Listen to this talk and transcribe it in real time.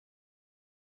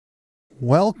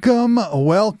Welcome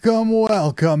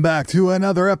back to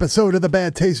another episode of the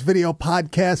Bad Taste Video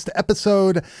Podcast,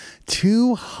 episode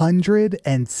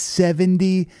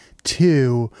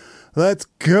 272. Let's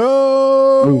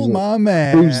go, my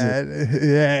man.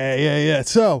 Yeah.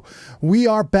 So we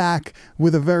are back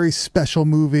with a very special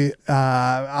movie.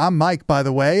 I'm Mike, by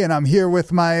the way, and I'm here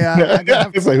with my...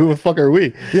 It's like, who the fuck are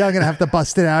we? Yeah, I'm going to have to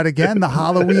bust it out again. The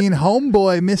Halloween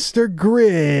homeboy, Mr.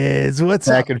 Grizz. What's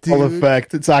back up, in full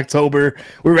effect. It's October.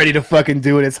 We're ready to fucking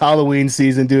do it. It's Halloween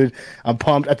season, dude. I'm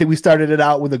pumped. I think we started it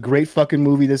out with a great fucking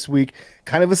movie this week.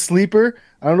 Kind of a sleeper.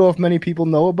 I don't know if many people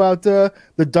know about the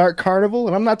Dark Carnival,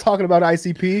 and I'm not talking about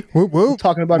ICP. I'm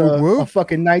talking about a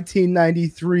fucking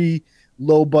 1993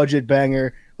 low-budget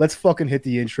banger. Let's fucking hit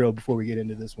the intro before we get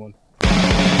into this one.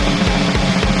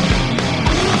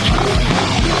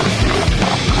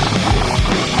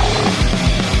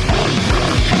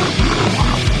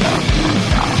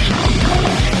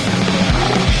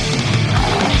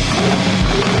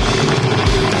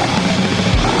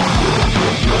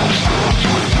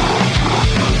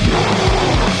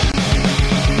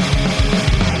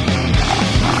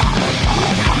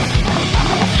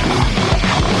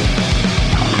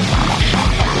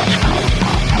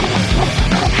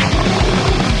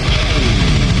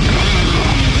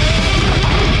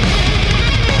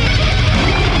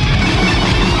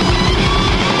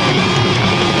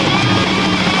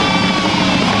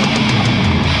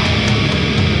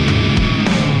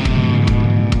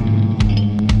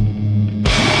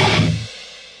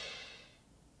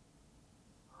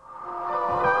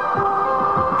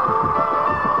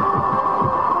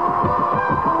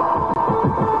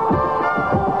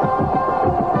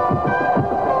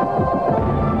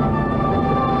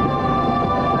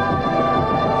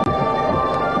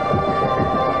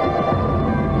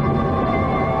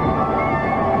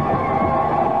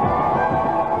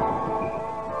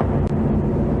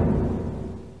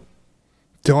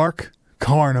 Dark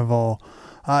Carnival.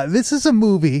 This is a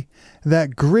movie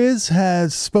that Grizz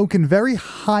has spoken very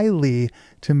highly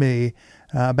to me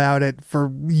about it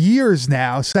for years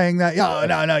now, saying that,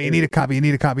 no, you need a copy.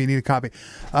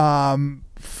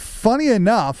 Funny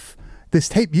enough, this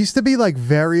tape used to be like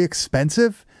very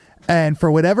expensive, and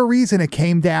for whatever reason, it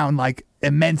came down like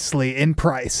immensely in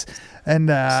price. And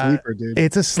sleeper, dude.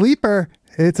 It's a sleeper.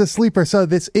 So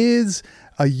this is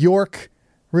a York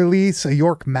release, a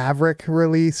York Maverick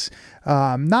release.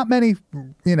 Not many,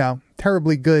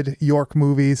 terribly good York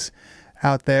movies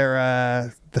out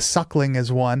there. The Suckling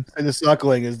is one. And The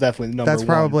Suckling is definitely number one. That's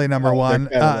probably number one.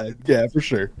 Yeah, for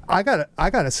sure. I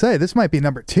gotta say, this might be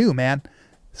number two, man.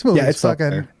 This movie is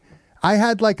fucking... I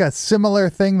had like a similar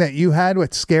thing that you had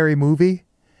with Scary Movie,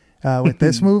 with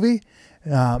this movie.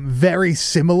 Very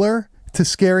similar to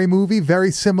Scary Movie,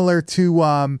 very similar to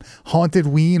Haunted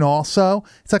Ween also.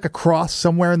 It's like a cross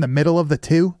somewhere in the middle of the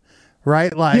two,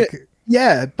 right? Like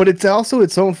yeah, but it's also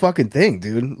its own fucking thing,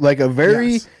 dude. Like a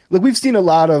very like we've seen a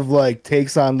lot of like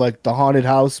takes on like the haunted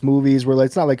house movies where like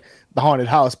it's not like the haunted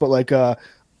house, but like an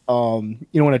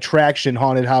attraction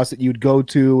haunted house that you'd go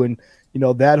to and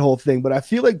that whole thing. But I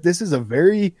feel like this is a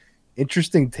very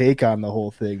interesting take on the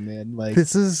whole thing, man. Like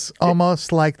this is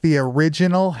almost like the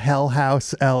original Hell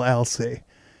House LLC.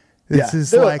 This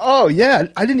is like, oh yeah,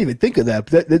 I didn't even think of that.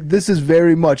 This is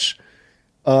very much,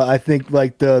 I think,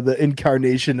 like the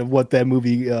incarnation of what that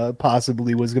movie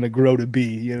possibly was going to grow to be.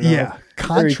 Yeah.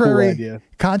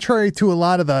 Contrary to a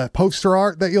lot of the poster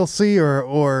art that you'll see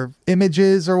or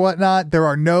images or whatnot, there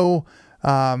are no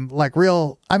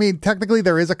real. I mean, technically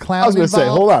there is a clown. I was going to say,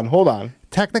 hold on.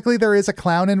 Technically, there is a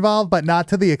clown involved, but not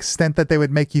to the extent that they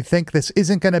would make you think this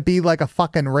isn't going to be like a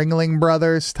fucking Ringling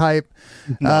Brothers type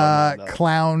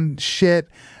clown shit.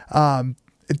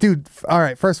 Dude, all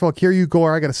right, first of all, Kiryu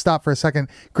Gore, I got to stop for a second.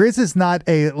 Grizz is not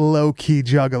a low-key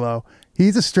juggalo.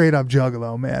 He's a straight-up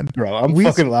juggalo, man. Bro, I'm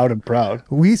fucking loud and proud.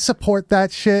 We support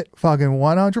that shit fucking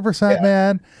 100%,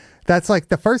 man. That's like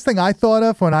the first thing I thought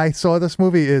of when I saw this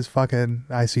movie is fucking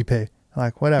ICP.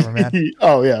 Like, whatever, man.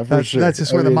 Oh, yeah, for sure. That's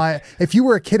just if you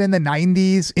were a kid in the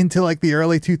 90s into like the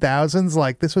early 2000s,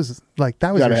 like this was like,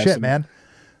 that was your shit, man.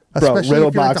 Bro,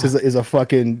 Riddlebox is a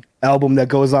fucking album that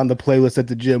goes on the playlist at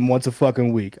the gym once a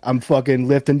fucking week. I'm fucking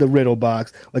lifting the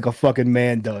Riddlebox like a fucking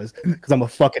man does because I'm a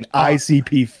fucking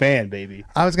ICP fan, baby.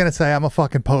 I was gonna say I'm a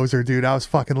fucking poser, dude. I was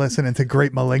fucking listening to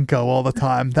Great Malenko all the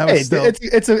time. That was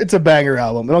it's a banger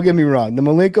album. Don't get me wrong. The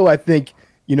Malenko, I think,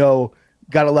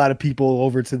 got a lot of people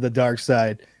over to the dark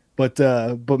side. But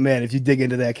man, if you dig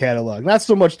into that catalog, not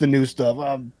so much the new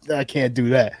stuff. I can't do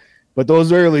that. But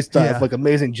those early stuff, like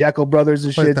Amazing Jekyll Brothers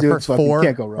and shit, the dude, first four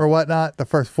can't go wrong. or whatnot, the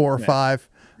first 4 or 5.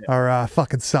 are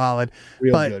fucking solid.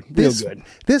 Real but good.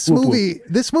 This Whoop, movie,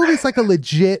 this movie's like a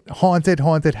legit haunted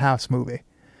house movie.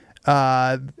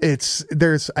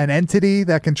 There's an entity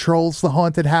that controls the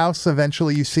haunted house.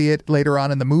 Eventually you see it later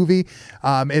on in the movie.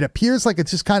 It appears like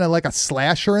it's just kind of like a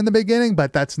slasher in the beginning,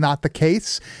 but that's not the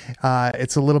case.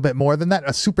 It's a little bit more than that,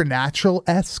 a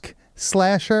supernatural-esque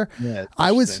slasher. Yeah,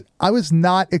 I was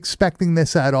not expecting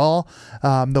this at all.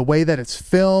 The way that it's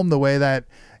filmed, the way that,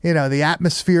 the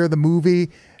atmosphere of the movie,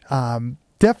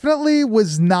 definitely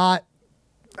was not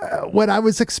what I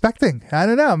was expecting. I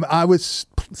don't know. I was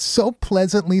so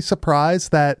pleasantly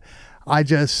surprised that I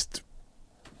don't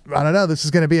know. This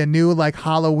is going to be a new like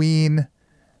Halloween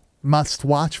must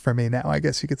watch for me now, I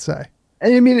guess you could say.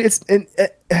 And I mean,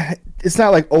 it's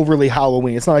not like overly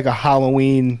Halloween. It's not like a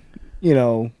Halloween, they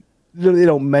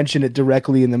don't mention it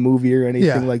directly in the movie or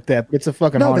anything like that. But it's a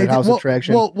fucking haunted house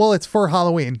attraction. Well, it's for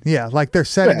Halloween. Yeah, like they're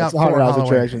setting up it's a haunted for house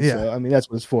Halloween. attraction. Yeah, So, I mean, that's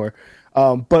what it's for.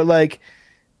 But like,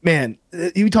 man,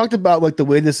 you talked about like the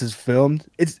way this is filmed.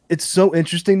 It's so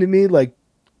interesting to me. Like,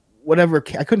 whatever,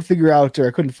 I couldn't figure out or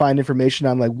I couldn't find information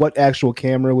on like what actual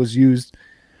camera was used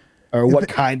or what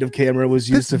kind of camera was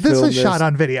used to film this. This was shot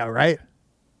on video, right?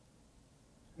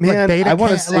 Man, like I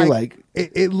want to say like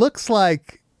it looks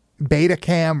like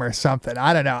Betacam or something.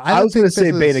 I don't know. I was going to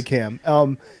say Betacam.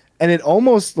 And it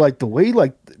almost like the way,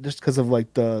 like just because of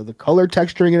like the color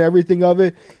texturing and everything of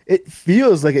it, it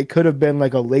feels like it could have been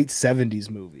like a late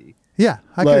 70s movie. Yeah,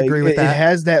 I could agree with that. It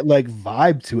has that like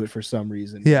vibe to it for some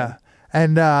reason. Yeah.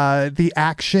 And the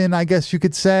action, I guess you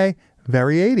could say,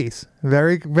 very 80s.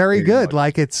 Very, very good. Much.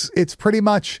 Like it's pretty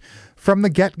much from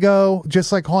the get-go,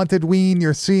 just like Hauntedween,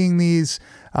 you're seeing these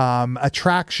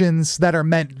attractions that are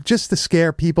meant just to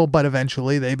scare people, but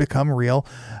eventually they become real.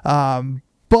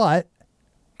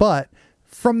 But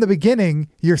from the beginning,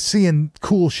 you're seeing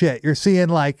cool shit. You're seeing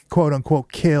like quote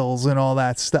unquote kills and all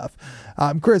that stuff.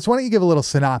 Chris, why don't you give a little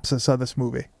synopsis of this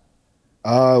movie?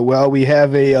 Well, we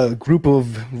have a group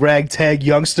of ragtag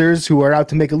youngsters who are out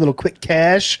to make a little quick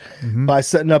cash by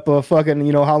setting up a fucking,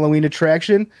 Halloween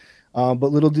attraction.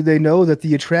 But little do they know that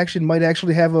the attraction might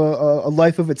actually have a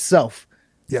life of itself.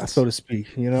 Yes. So to speak,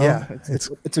 Yeah,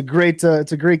 it's a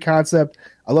great concept.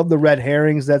 I love the red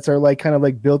herrings that are like kind of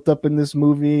like built up in this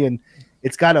movie, and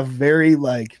it's got a very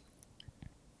like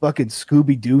fucking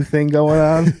Scooby-Doo thing going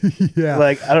on. Yeah,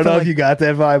 like I don't know if you got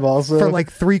that vibe also. For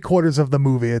like 3/4 of the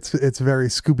movie, it's very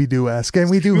Scooby-Doo-esque, and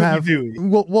we do have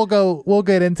we'll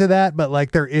get into that, but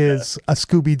like there is a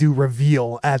Scooby-Doo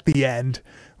reveal at the end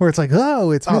where it's like,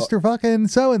 oh, it's Mr. fucking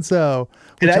so and so,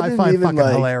 which I find fucking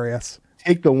hilarious.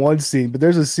 Take the one scene, but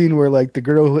there's a scene where like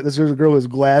there's a girl with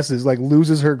glasses like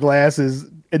loses her glasses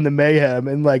in the mayhem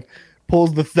and like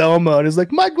pulls the Thelma and is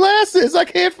like, my glasses, I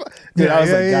can't. Dude, I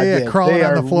was like, God damn, crawling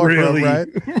on the floor, really, right?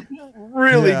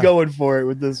 really going for it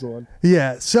with this one.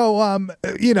 Yeah. So,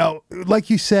 like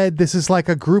you said, this is like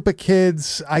a group of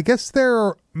kids. I guess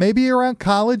they're maybe around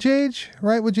college age,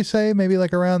 right? Would you say maybe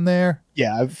like around there?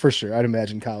 Yeah, for sure. I'd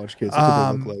imagine college kids. That's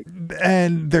what they look like.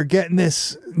 And they're getting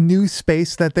this new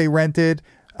space that they rented.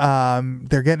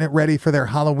 They're getting it ready for their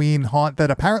Halloween haunt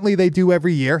that apparently they do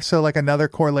every year. So like another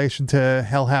correlation to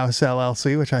Hell House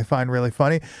LLC, which I find really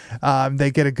funny.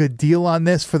 They get a good deal on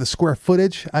this for the square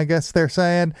footage, I guess they're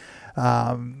saying.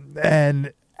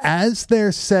 And as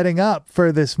they're setting up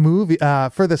for this movie,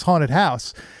 for this haunted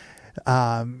house,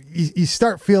 you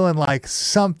start feeling like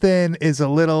something is a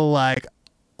little like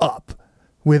up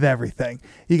with everything.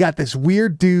 You got this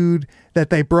weird dude that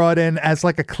they brought in as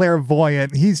like a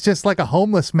clairvoyant. He's just like a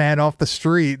homeless man off the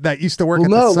street that used to work at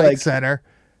the psych center.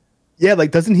 Yeah,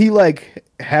 like doesn't he like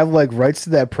have like rights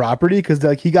to that property? Because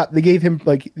like they gave him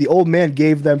like the old man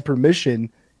gave them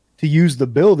permission to use the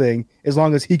building as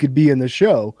long as he could be in the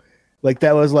show. Like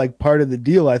that was like part of the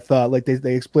deal. I thought like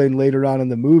they explained later on in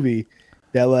the movie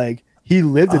that like he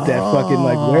lived at that fucking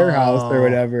like warehouse or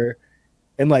whatever.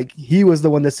 And like he was the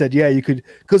one that said, yeah, you could,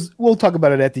 because we'll talk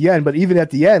about it at the end. But even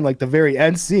at the end, like the very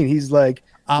end scene, he's like,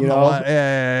 I'm the one.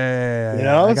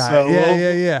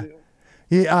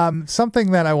 Yeah.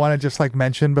 Something that I want to just like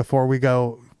mention before we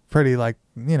go pretty like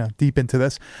deep into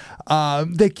this.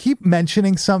 They keep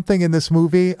mentioning something in this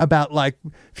movie about like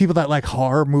people that like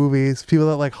horror movies, people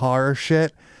that like horror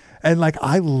shit. And like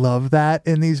I love that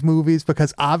in these movies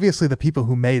because obviously the people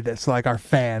who made this like are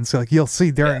fans. So like you'll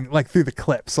see during like through the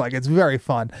clips, like it's very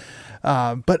fun.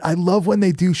 But I love when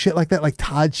they do shit like that. Like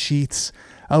Todd Sheets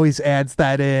always adds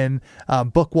that in.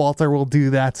 Book Walter will do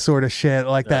that sort of shit,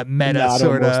 like that meta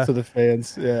sort of to the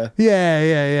fans.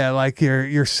 Yeah. Like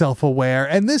you're self-aware,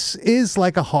 and this is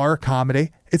like a horror comedy.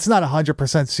 It's not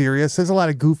 100% serious. There's a lot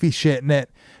of goofy shit in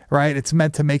it. right? It's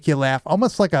meant to make you laugh,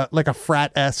 almost like a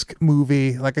frat-esque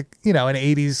movie, like an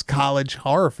 80s college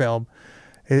horror film.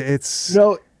 It's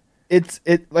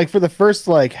it like for the first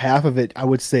like half of it, I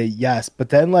would say yes, but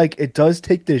then like it does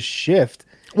take this shift.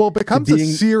 Well, it becomes a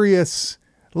serious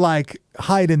like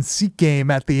hide and seek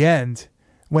game at the end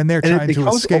when they're trying to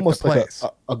escape the place.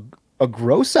 Like a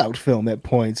gross out film at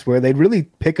points where they really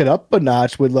pick it up a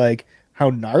notch with like how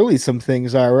gnarly some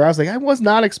things are. Where I was like, I was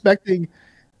not expecting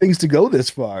things to go this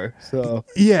far. So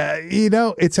yeah,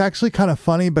 it's actually kind of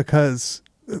funny because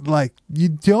like you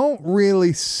don't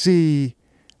really see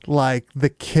like the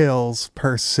kills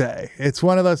per se. It's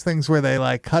one of those things where they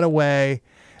like cut away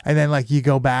and then like you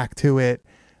go back to it.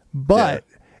 But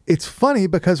it's funny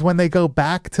because when they go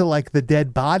back to like the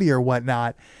dead body or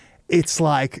whatnot, it's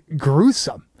like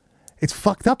gruesome. It's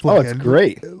fucked up looking. Oh, it's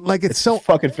great. Like it's so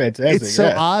fucking fantastic. It's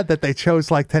so odd that they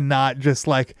chose like to not just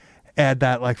like add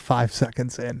that like 5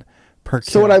 seconds in per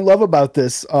kill. So what I love about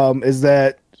this is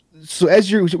that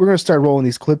we're going to start rolling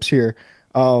these clips here.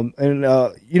 Why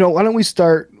don't we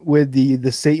start with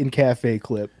the Satan Cafe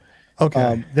clip?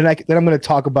 Okay. Then I'm going to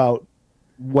talk about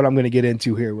what I'm going to get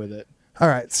into here with it. All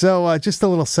right. So just a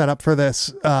little setup for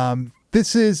this.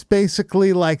 This is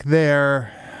basically like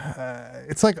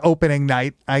it's like opening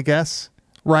night, I guess.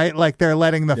 Right? Like they're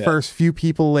letting the first few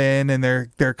people in and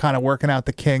they're kind of working out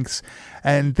the kinks.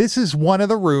 And this is one of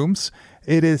the rooms.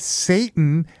 It is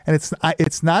Satan, and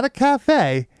it's not a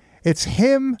cafe. It's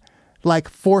him like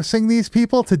forcing these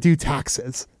people to do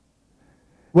taxes.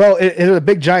 Well, it's a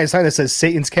big giant sign that says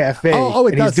Satan's Cafe. Oh,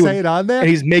 it does say it on there? And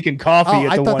he's making coffee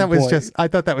I thought that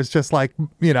was just like,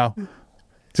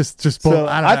 just so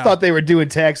I thought they were doing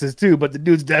taxes too, but the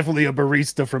dude's definitely a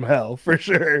barista from hell for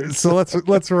sure. So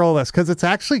let's roll this because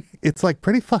it's like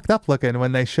pretty fucked up looking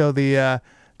when they show the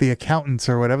accountants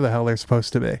or whatever the hell they're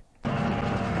supposed to be.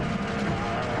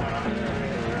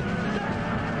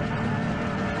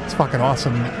 It's fucking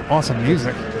awesome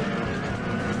music.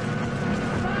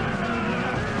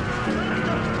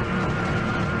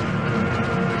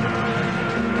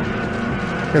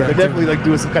 They're definitely like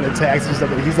doing some kind of tax or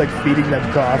something. He's like feeding them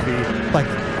coffee. Like,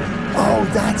 oh,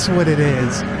 that's what it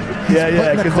is.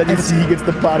 Yeah, because then you see he gets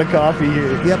the pot of coffee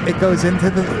here. Yep, it goes into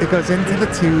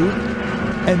the tube,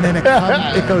 and then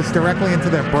it goes directly into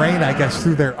their brain, I guess,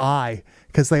 through their eye,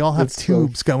 because they all have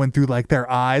tubes going through like their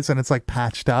eyes, and it's like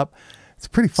patched up. It's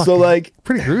pretty fucking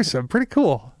pretty gruesome, pretty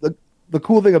cool. The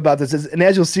cool thing about this is, and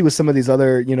as you'll see with some of these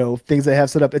other things they have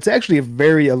set up, it's actually a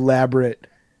very elaborate.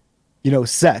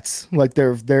 Sets. Like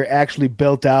they're actually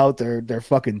built out, they're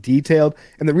fucking detailed.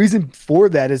 And the reason for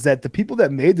that is that the people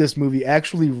that made this movie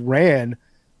actually ran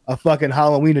a fucking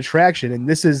Halloween attraction, and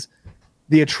this is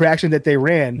the attraction that they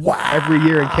ran every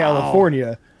year in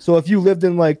California. So if you lived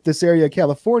in like this area of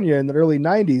California in the early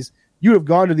 90s, you'd have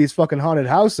gone to these fucking haunted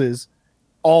houses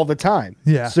all the time.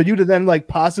 Yeah. So you'd have then like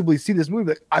possibly see this movie.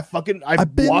 Like I've walked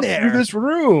through this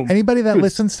room. Anybody that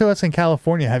listens to us in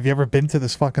California, have you ever been to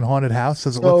this fucking haunted house?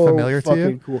 Does it look familiar to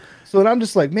you? Cool. So and I'm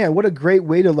just like, man, what a great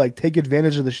way to like take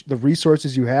advantage of the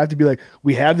resources you have to be like,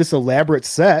 we have this elaborate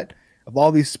set of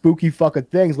all these spooky fucking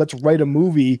things. Let's write a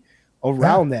movie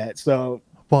around that. So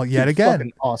well, yet again,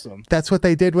 fucking awesome. That's what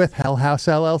they did with Hell House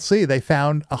LLC. They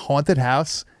found a haunted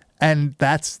house, and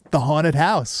that's the haunted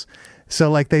house. So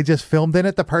like they just filmed in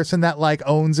it. The person that like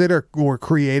owns it or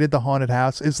created the haunted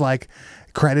house is like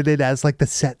credited as like the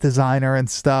set designer and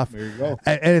stuff. There you go.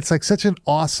 And it's like such an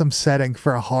awesome setting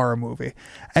for a horror movie.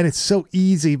 And it's so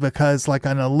easy because like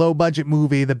on a low budget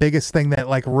movie, the biggest thing that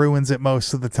like ruins it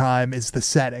most of the time is the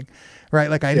setting. Right?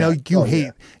 Like I know you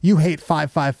hate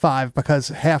 555 because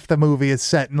half the movie is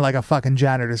set in like a fucking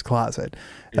janitor's closet.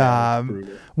 Yeah,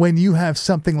 when you have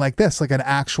something like this, like an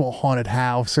actual haunted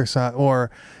house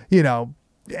or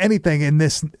anything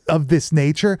of this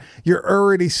nature, you're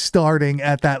already starting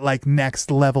at that like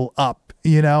next level up.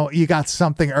 You got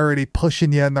something already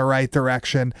pushing you in the right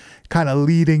direction, kind of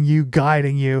leading you,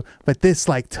 guiding you. But this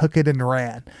like took it and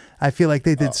ran. I feel like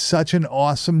they did such an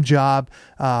awesome job.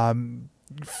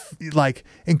 Like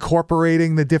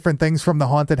incorporating the different things from the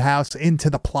haunted house into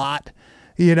the plot,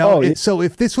 so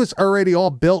if this was already all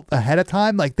built ahead of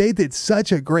time, like they did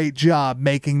such a great job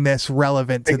making this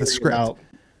relevant to the script.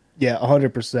 Yeah,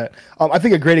 100%. I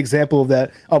think a great example of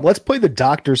that, let's play the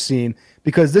doctor scene,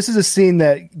 because this is a scene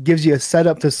that gives you a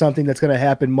setup to something that's going to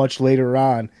happen much later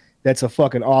on. That's a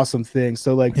fucking awesome thing.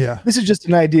 So like, this is just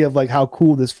an idea of like how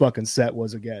cool this fucking set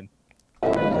was again.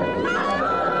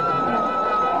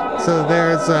 So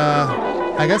there's,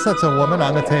 I guess that's a woman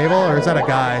on the table, or is that a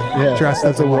guy dressed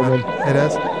as a woman? It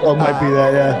is? Oh, it might be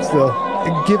that, yeah, still.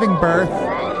 Giving birth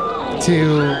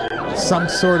to some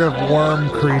sort of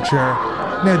worm creature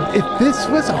Now, if this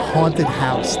was a haunted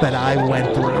house that I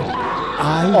went through,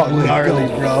 I would gnarly,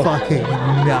 go bro. fucking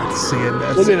nuts seeing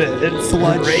this. Look at it. It's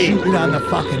Blood great, shooting on bro. the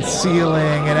fucking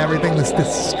ceiling and everything. This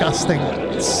disgusting,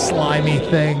 slimy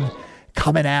thing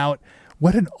coming out.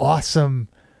 What an awesome,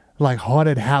 like,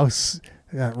 haunted house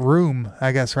room,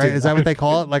 I guess, right? Dude, Is that what they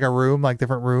call it? Like a room, like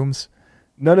different rooms?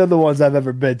 None of the ones I've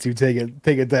ever been to take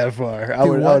it that far. I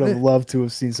would have loved to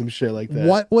have seen some shit like that.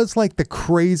 What was like the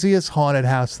craziest haunted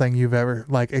house thing you've ever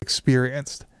like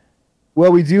experienced?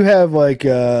 Well, we do have like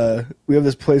we have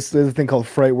this place. There's a thing called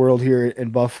Fright World here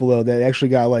in Buffalo that actually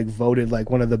got like voted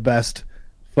like one of the best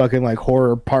fucking like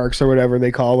horror parks or whatever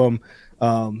they call them.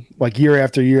 Like year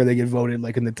after year, they get voted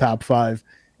like in the top 5,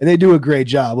 and they do a great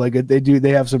job. Like they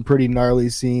have some pretty gnarly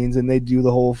scenes, and they do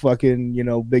the whole fucking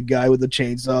big guy with the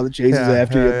chainsaw that chases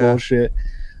after you bullshit.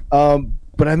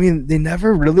 But I mean, they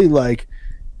never really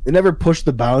they never push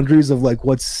the boundaries of like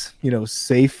what's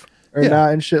safe or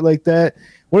not and shit like that.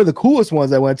 One of the coolest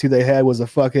ones I went to, they had was a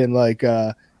fucking like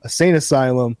a sane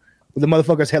asylum where the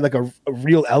motherfuckers had like a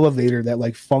real elevator that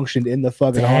like functioned in the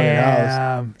fucking haunted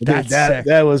house. Dude,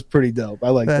 that was pretty dope. I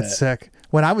like that. That's sick.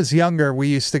 When I was younger, we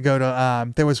used to go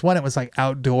to there was one that was like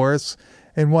outdoors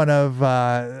in one of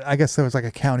I guess there was like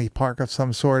a county park of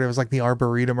some sort. It was like the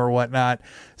Arboretum or whatnot.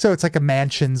 So it's like a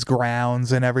mansion's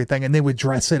grounds and everything, and they would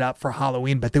dress it up for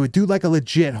Halloween, but they would do like a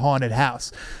legit haunted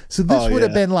house. So this would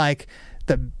have been like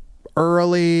the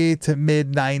early to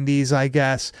mid 90s, I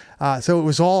guess. So it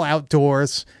was all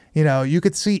outdoors. You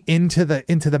could see into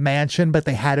the mansion, but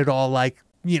they had it all like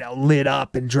lit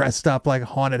up and dressed up like a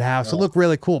haunted house. It looked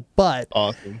really cool, but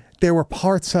awesome. There were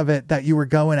parts of it that you were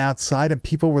going outside and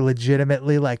people were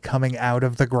legitimately like coming out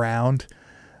of the ground.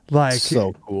 Like,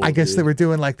 so cool, I guess dude. they were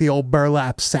doing like the old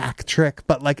burlap sack trick,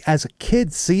 but like as a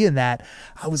kid seeing that,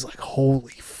 I was like,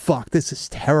 holy fuck, this is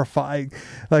terrifying.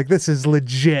 Like, this is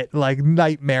legit, like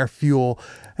nightmare fuel.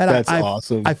 And that's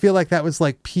awesome. I feel like that was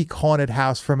like peak haunted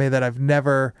house for me that I've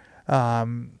never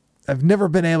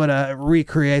been able to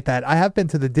recreate that. I have been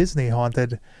to the Disney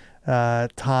haunted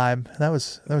time. That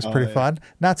was pretty fun.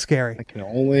 Not scary. I can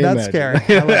only Not imagine. scary.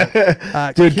 I like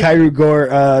it. Dude, Kairu Gore,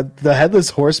 the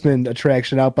Headless Horseman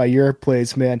attraction out by your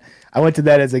place, man. I went to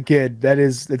that as a kid.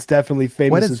 It's definitely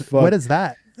famous as fuck. What is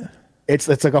that? It's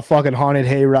like a fucking haunted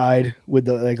hayride with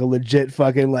like a legit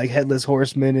fucking like Headless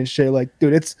Horseman and shit. Like,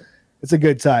 dude, it's a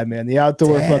good time, man. The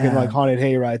outdoor fucking like haunted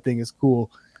hayride thing is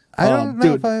cool. I don't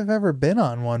know if I've ever been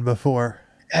on one before.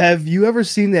 Have you ever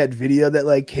seen that video that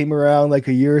like came around like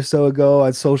a year or so ago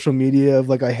on social media of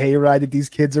like a hayride that these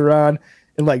kids are on,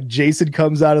 and like Jason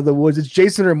comes out of the woods? It's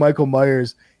Jason or Michael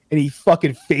Myers, and he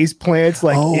fucking face plants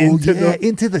like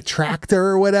into the tractor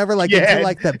or whatever, like into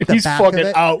like the he's back fucking of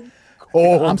it. out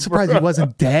cold. I'm surprised he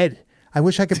wasn't dead. I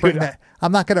wish I could bring that.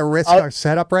 I'm not going to risk our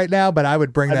setup right now, but I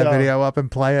would bring that video up and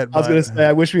play it. I was going to say,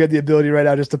 I wish we had the ability right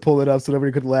now just to pull it up so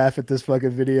nobody could laugh at this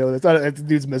fucking video. It's a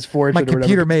dude's misfortune. My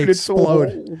computer may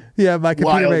explode. Yeah, my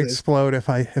computer may explode if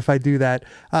I do that.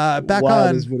 Back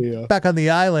on the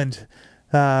island,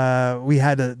 we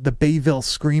had the Bayville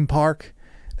Scream Park.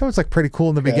 That was like pretty cool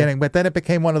in the beginning, but then it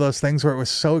became one of those things where it was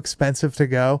so expensive to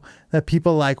go that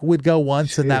people like would go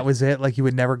once and that was it. Like you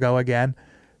would never go again.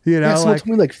 So it's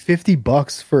only like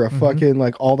 $50 for a fucking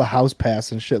like all the house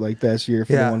pass and shit like that this year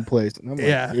for the one place. And I'm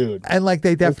like, dude. And like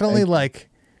they definitely like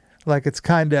it's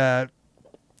kind of,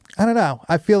 I don't know.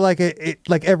 I feel like it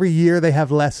like every year they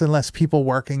have less and less people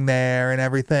working there and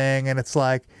everything, and it's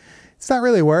like it's not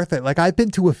really worth it. Like I've been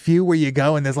to a few where you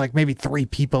go and there's like maybe 3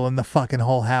 people in the fucking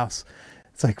whole house.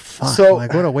 It's like fuck. So,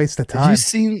 like what a waste of time.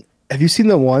 Have you seen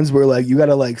the ones where like you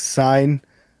gotta like sign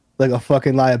like a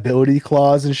fucking liability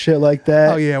clause and shit like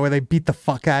that? Oh yeah, where they beat the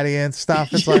fuck out of you and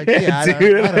stuff. It's like, I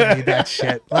don't need that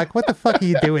shit. Like, what the fuck are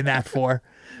you doing that for?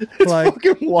 It's like,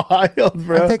 fucking wild,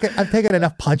 bro. I've taken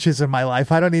enough punches in my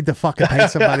life. I don't need to fucking pay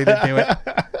somebody to do it.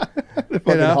 The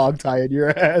fucking hog tying your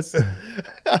ass.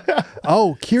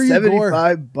 Oh, Kiryu Gore.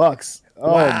 $75.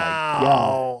 Oh wow. My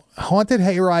god. Haunted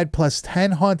hayride plus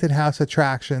 10 haunted house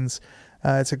attractions.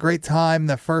 It's a great time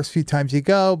the first few times you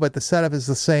go, but the setup is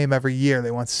the same every year. They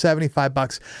want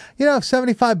 $75.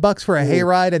 $75 for a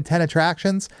hayride and 10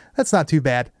 attractions, that's not too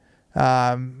bad.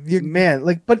 Man,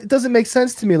 like, but it doesn't make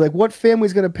sense to me. Like, what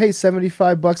family's gonna pay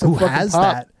 $75 a who fucking has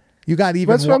pop? that? You got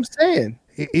even. That's what I'm saying.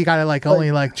 You gotta like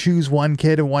only like choose one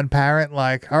kid and one parent.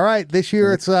 Like, all right, this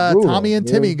year it's brutal, Tommy and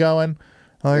Timmy going.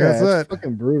 Like, that's it's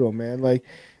fucking brutal, man. Like,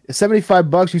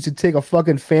 $75 you should take a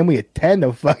fucking family of 10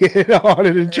 to fucking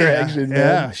haunted attraction, man.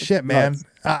 Yeah, shit, man.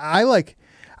 I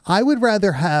would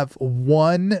rather have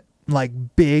one like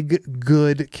big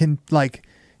good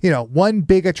one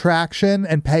big attraction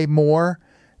and pay more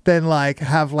than like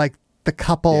have like the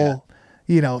couple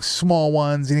small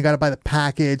ones, and you got to buy the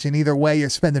package, and either way you're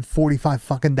spending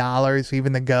 $45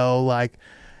 even to go. Like,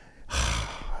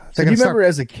 so do you remember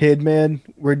as a kid, man,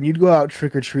 when you'd go out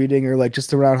trick-or-treating or like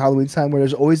just around Halloween time, where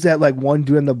there's always that like one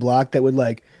dude on the block that would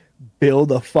like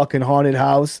build a fucking haunted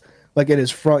house like in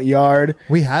his front yard?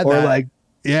 We had or that. Like,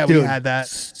 yeah, dude, we had that.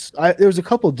 There was a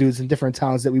couple of dudes in different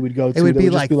towns that we would go to. It would be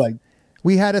just like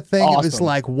we had a thing. Awesome. It was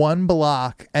like one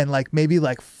block and like maybe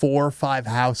like 4 or 5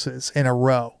 houses in a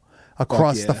row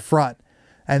across the front,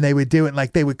 and they would do it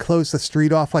like they would close the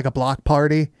street off like a block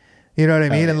party. You know what I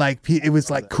mean? And like it was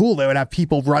like cool. They would have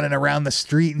people running around the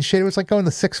street and shit. It was like going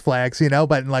to Six Flags,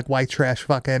 but in like white trash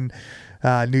fucking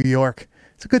New York.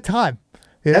 It's a good time.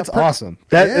 That's awesome.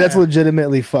 That's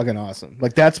legitimately fucking awesome.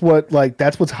 Like that's what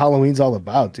Halloween's all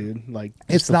about, dude. Like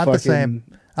it's not the same.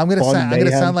 I'm gonna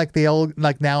sound like the old,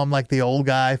 like now I'm like the old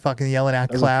guy fucking yelling at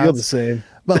clouds. Feel the same.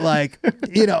 But like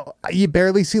you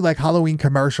barely see like Halloween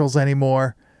commercials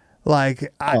anymore.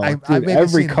 Like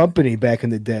every company back in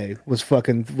the day was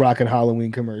fucking rocking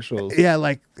Halloween commercials. Yeah,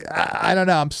 like I don't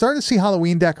know. I'm starting to see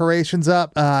Halloween decorations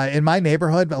up in my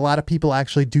neighborhood. A lot of people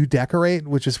actually do decorate,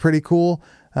 which is pretty cool.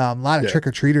 A lot of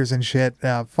trick-or-treaters and shit,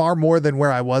 far more than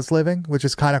where I was living, which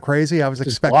is kind of crazy. I was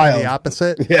expecting the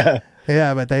opposite.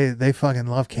 Yeah, but they fucking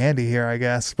love candy here, I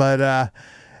guess. But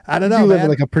I don't know. You live in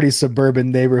like a pretty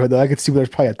suburban neighborhood, though. I could see where there's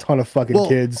probably a ton of fucking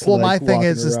kids. Well, my thing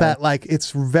is that like it's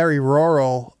very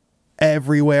rural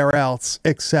everywhere else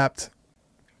except.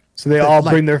 So they all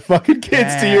bring their fucking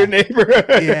kids to your neighborhood.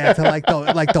 Yeah, to like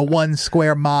the 1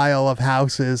 square mile of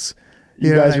houses.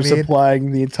 You guys are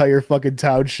supplying the entire fucking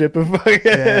township of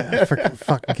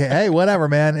fucking hey, whatever,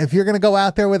 man. If you're gonna go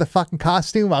out there with a fucking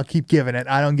costume, I'll keep giving it.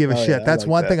 I don't give a shit. Yeah, That's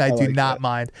one thing I do not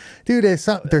mind, dude.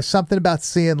 There's something about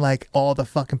seeing like all the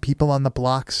fucking people on the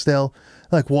block still,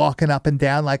 like walking up and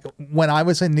down. Like when I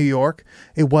was in New York,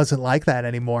 it wasn't like that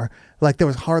anymore. Like there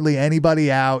was hardly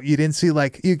anybody out. You didn't see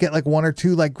like you get like 1 or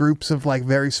 2 like groups of like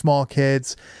very small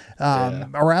kids.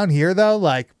 Around here though,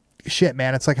 like. Shit,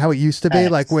 man, it's like how it used to be,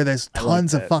 like where there's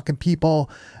tons of fucking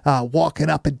people walking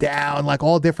up and down, like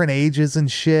all different ages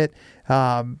and shit.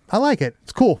 I like it.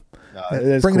 It's cool.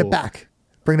 Bringing it back.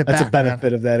 That's a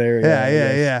benefit of that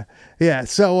area. Yeah.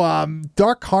 So,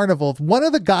 Dark Carnival. One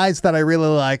of the guys that I really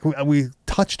like. We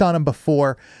touched on him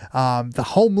before. The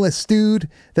homeless dude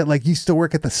that like used to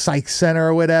work at the psych center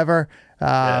or whatever.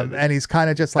 And he's kind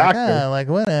of just like, like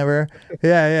whatever.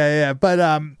 Yeah.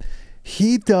 But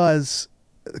he does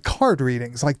card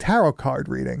readings, like tarot card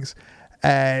readings,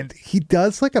 and he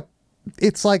does like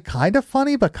it's like kind of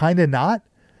funny but kind of not,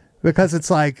 because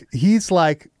it's like he's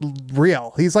like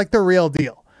real, he's like the real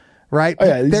deal, right?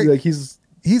 He's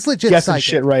legit guessing psychic.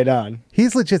 Shit right on.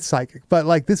 He's legit psychic, but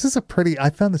like I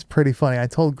found this pretty funny. I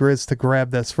told Grizz to grab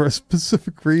this for a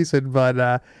specific reason,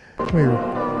 but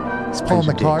he's pulling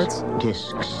the cards.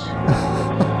 Discs.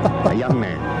 A young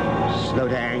man, slow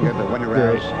to anger but when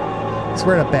aroused. He's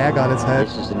wearing a bag on his head.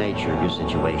 This is the nature of your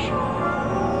situation.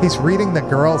 He's reading the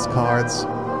girls' cards.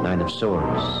 9 of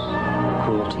Swords.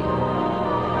 Cruelty.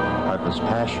 Heartless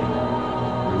passion.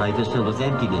 Life is filled with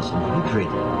emptiness and hatred.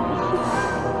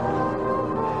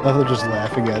 They're just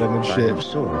laughing at him and shit.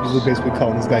 They're basically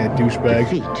calling this guy a douchebag.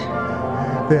 Defeat.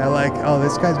 Yeah, like, oh,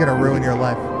 this guy's gonna ruin your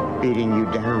life. Beating you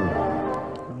down.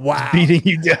 Wow. Beating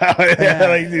you down. Yeah.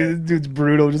 Like, dude, this dude's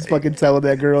brutal. Just fucking telling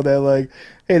that girl that, like,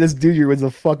 hey, this dude here was a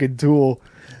fucking tool.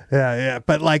 Yeah.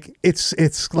 But like,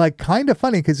 it's like kind of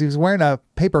funny because he was wearing a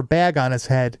paper bag on his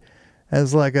head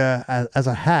as like as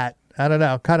a hat. I don't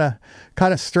know, kind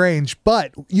of strange.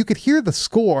 But you could hear the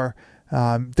score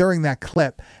during that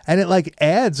clip, and it like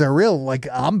adds a real like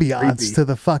ambiance to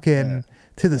the fucking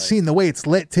to the scene. The way it's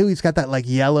lit too. He's got that like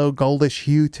yellow goldish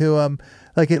hue to him.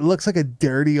 Like it looks like a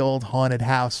dirty old haunted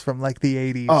house from like the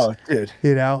 80s. Oh, dude.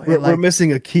 We're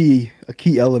missing a key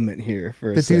element here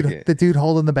for a second. The dude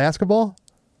holding the basketball?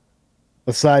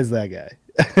 Besides that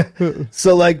guy.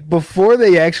 So like before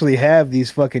they actually have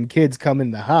these fucking kids come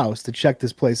in the house to check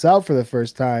this place out for the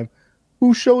first time,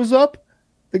 who shows up?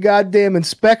 The goddamn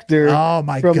inspector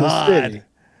from the city.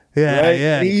 Yeah, right?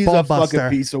 yeah. And he's a fucking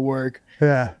piece of work.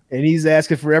 Yeah. And he's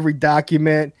asking for every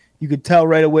document. You could tell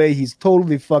right away he's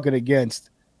totally fucking against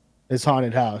this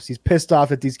haunted house. He's pissed off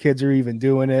that these kids are even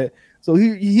doing it. So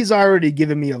he's already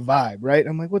giving me a vibe, right?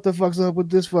 I'm like, what the fuck's up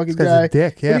with this fucking guy? A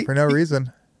dick, for no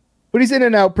reason. But he's in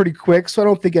and out pretty quick, so I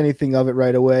don't think anything of it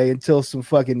right away until some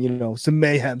fucking, some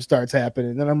mayhem starts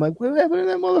happening. And then I'm like, what happened to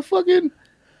that motherfucking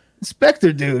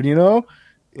inspector dude,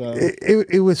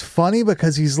 It was funny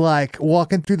because he's like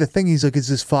walking through the thing. He's like, is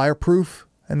this fireproof?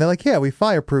 And they're like, yeah, we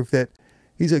fireproofed it.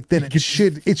 He's like, then it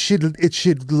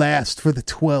should last for the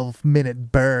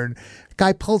 12-minute burn.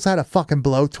 Guy pulls out a fucking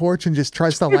blowtorch and just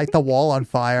tries to light the wall on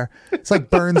fire. It's like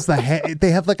burns the hand.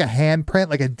 They have like a handprint,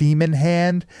 like a demon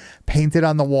hand painted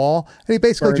on the wall. And he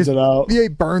basically he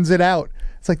burns it out.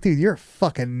 It's like, dude, you're a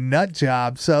fucking nut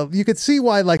job. So you could see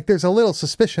why like there's a little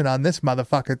suspicion on this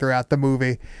motherfucker throughout the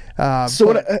movie.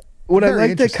 What I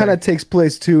like that kind of takes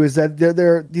place too is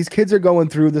that these kids are going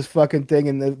through this fucking thing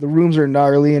and the rooms are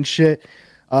gnarly and shit.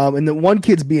 And the one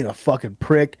kid's being a fucking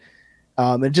prick.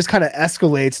 It just kind of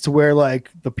escalates to where like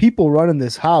the people running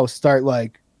this house start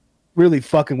like really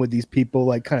fucking with these people,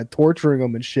 like kind of torturing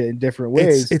them and shit in different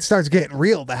ways. It starts getting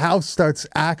real. The house starts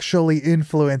actually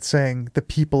influencing the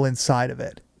people inside of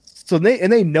it. So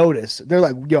they notice. They're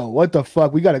like, yo, what the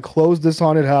fuck? We got to close this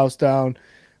haunted house down.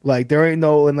 Like there ain't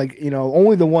no, and like, you know,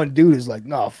 only the one dude is like,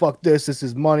 no, fuck this. This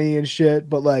is money and shit.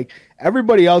 But like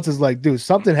everybody else is like, dude,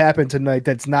 something happened tonight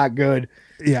that's not good.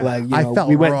 Yeah, like, you know,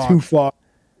 we went too far.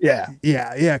 Yeah.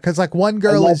 Because like one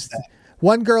girl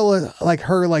like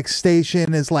her like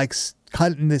station is like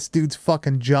cutting this dude's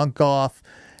fucking junk off,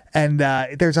 and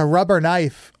there's a rubber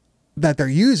knife that they're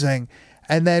using,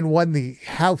 and then when the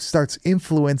house starts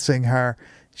influencing her,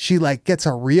 she like gets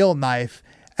a real knife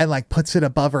and like puts it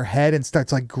above her head and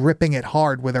starts like gripping it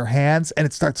hard with her hands, and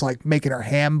it starts like making her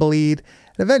hand bleed.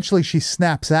 And eventually she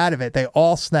snaps out of it. They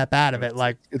all snap out of it.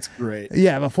 Like it's great.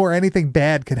 Yeah, before anything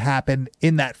bad could happen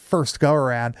in that first go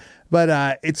around.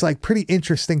 But it's like pretty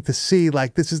interesting to see,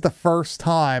 like this is the first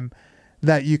time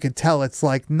that you can tell it's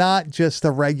like not just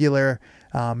a regular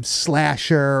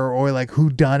slasher or like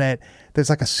whodunit. There's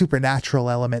like a supernatural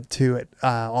element to it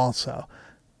also.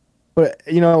 But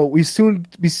you know, we soon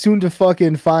to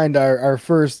fucking find our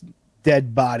first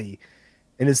dead body,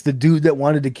 and it's the dude that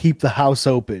wanted to keep the house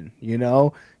open. You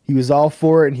know, he was all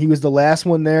for it, and he was the last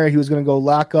one there. He was gonna go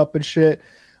lock up and shit,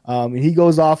 and he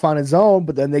goes off on his own.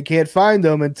 But then they can't find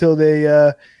him until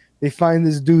they find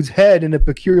this dude's head in a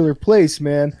peculiar place,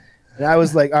 man. And I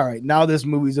was like, all right, now this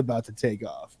movie's about to take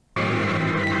off.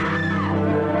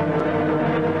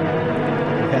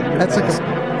 That's like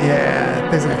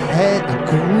there's a head, a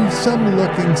gruesome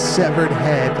looking severed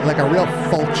head, like a real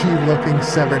Fulci looking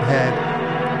severed head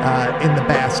in the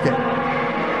basket.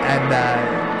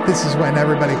 And this is when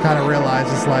everybody kind of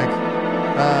realizes like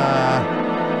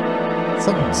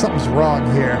something's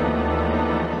wrong here.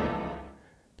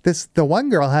 The one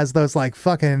girl has those like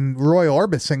fucking Roy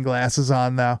Orbison glasses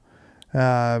on though.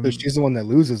 She's the one that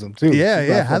loses them too.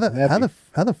 Yeah. How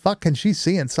the fuck can she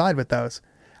see inside with those?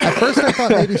 At first, I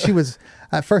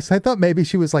thought maybe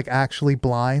she was like actually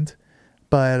blind,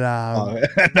 but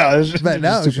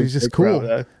she's just cool.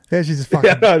 Bro, yeah, she's just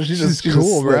fucking. She's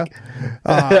cool, bro.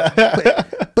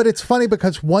 But it's funny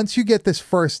because once you get this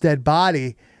first dead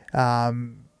body,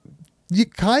 you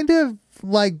kind of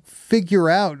like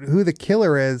figure out who the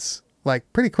killer is like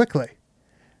pretty quickly,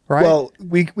 right? Well,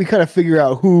 we kind of figure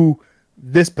out who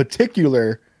this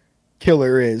particular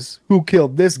killer is, who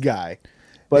killed this guy.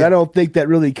 But I don't think that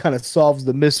really kind of solves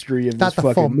the mystery of this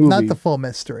fucking movie. Not the full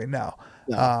mystery, no.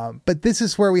 But this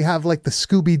is where we have like the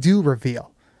Scooby-Doo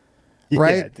reveal,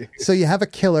 right? Yeah, so you have a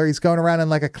killer. He's going around in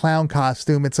like a clown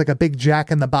costume. It's like a big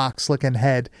Jack-in-the-Box looking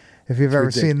head, if you've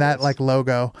ever seen that like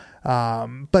logo.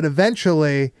 But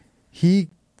eventually he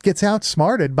gets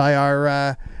outsmarted by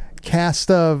our cast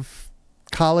of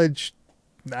college,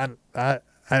 I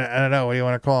don't know, what do you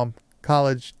want to call them?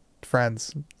 College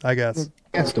friends, I guess.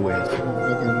 Castaways.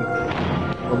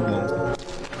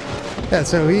 Yeah,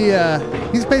 so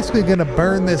he's basically gonna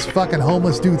burn this fucking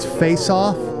homeless dude's face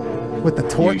off with the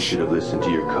torch. You should have listened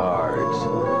to your cards.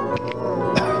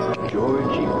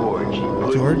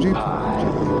 Georgie.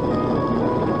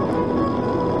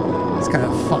 It's kind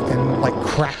of fucking like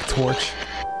crack torch.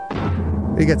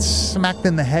 He gets smacked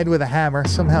in the head with a hammer,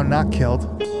 somehow not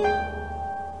killed.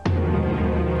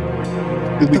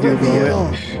 The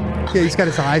reveal. Yeah, he's got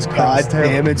his eyes crossed.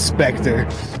 Goddamn inspector.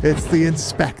 It's the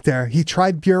inspector. He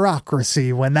tried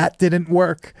bureaucracy. When that didn't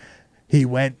work, he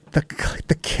went the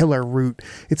killer route.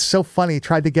 It's so funny. He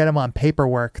tried to get him on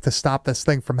paperwork to stop this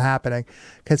thing from happening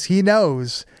because he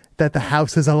knows that the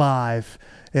house is alive.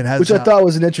 It has, which I thought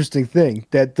was an interesting thing,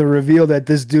 that the reveal that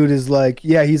this dude is like,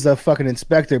 yeah, he's a fucking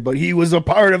inspector, but he was a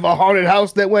part of a haunted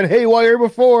house that went haywire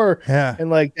before. Yeah. And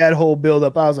like that whole build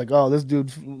up, I was like, oh, this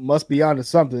dude must be onto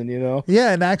something, you know?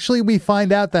 Yeah. And actually we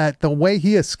find out that the way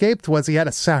he escaped was he had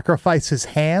to sacrifice his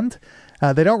hand.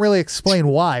 They don't really explain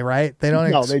why, right? They don't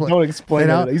explain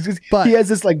it. He has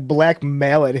this like black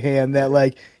mallet hand that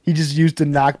like he just used to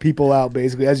knock people out,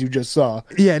 basically, as you just saw.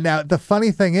 Yeah. Now the funny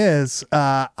thing is,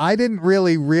 I didn't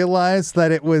really realize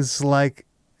that it was like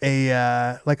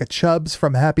like a Chubbs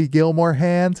from Happy Gilmore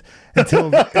hand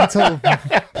until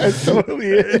totally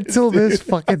is, until this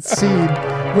fucking scene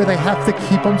where they have to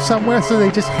keep him somewhere, so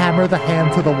they just hammer the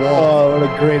hand to the wall. Oh, what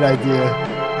a great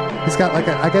idea. He's got like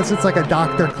I guess it's like a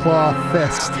Dr. Claw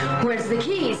fist. Where's the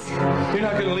keys? You're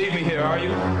not gonna leave me here, are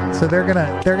you? So they're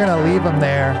gonna leave him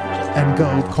there and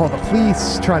go call the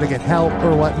police, try to get help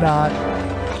or whatnot.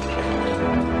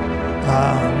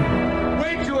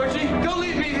 Wait, Georgie, don't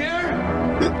leave me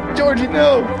here. Georgie,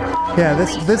 no. Yeah,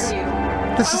 this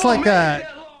is like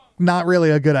not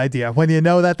really a good idea when you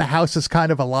know that the house is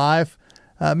kind of alive.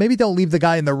 Maybe don't leave the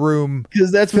guy in the room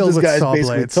Because that's what filled this with guy saw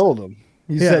basically blades. told him.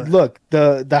 He Yeah. said, look,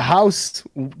 the house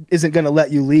isn't going to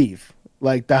let you leave.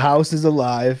 Like, the house is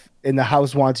alive and the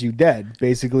house wants you dead,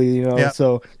 basically, you know. Yep.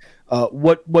 So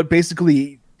what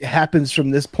basically happens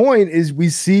from this point is we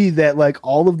see that, like,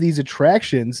 all of these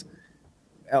attractions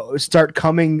start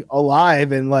coming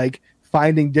alive and, like,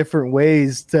 finding different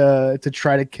ways to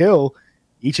try to kill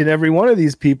each and every one of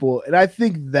these people. And I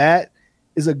think that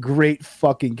is a great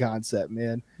fucking concept,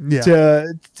 man. Yeah.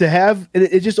 To have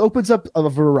it just opens up a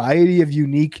variety of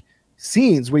unique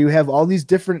scenes where you have all these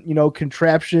different, you know,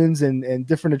 contraptions and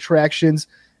different attractions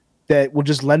that will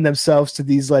just lend themselves to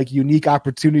these like unique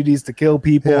opportunities to kill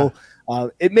people.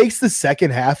 It makes the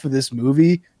second half of this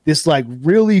movie this like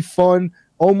really fun,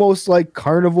 almost like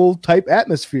carnival type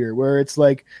atmosphere where it's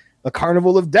like a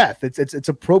carnival of death. It's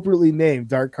appropriately named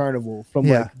Dark Carnival from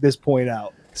like this point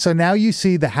out. So now you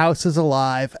see the house is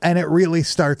alive, and it really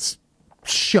starts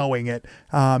showing it.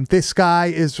 This guy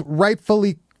is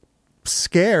rightfully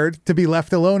scared to be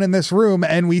left alone in this room,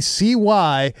 and we see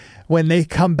why when they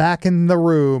come back in the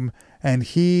room, and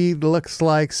he looks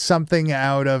like something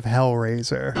out of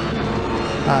Hellraiser.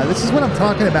 This is what I'm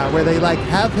talking about, where they like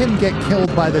have him get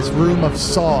killed by this room of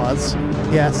saws.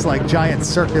 Yes, like giant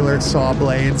circular saw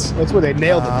blades. That's where they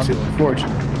nailed him to,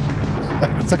 unfortunately.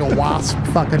 It's like a Wasp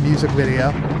fucking music video.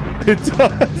 It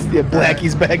does. Yeah,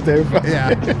 Blackie's back there.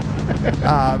 Yeah.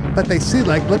 But they see,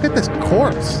 like, look at this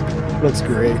corpse. Looks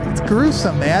great. It's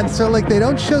gruesome, man. So, like, they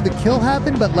don't show the kill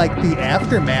happen, but, like, the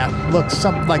aftermath looks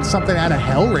like something out of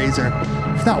Hellraiser.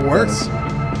 If not worse.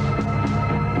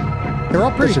 They're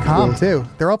all pretty calm, too.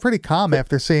 They're all pretty calm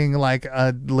after seeing, like,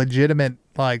 a legitimate,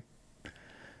 like...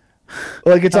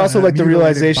 Like, it's also like the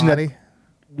realization body. that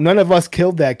none of us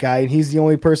killed that guy, and he's the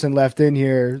only person left in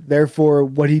here. Therefore,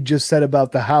 what he just said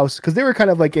about the house, because they were kind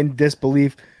of like in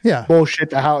disbelief. Yeah.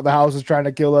 Bullshit, the house is trying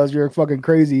to kill us. You're fucking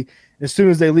crazy. As soon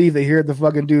as they leave, they hear the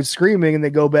fucking dude screaming, and they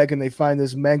go back and they find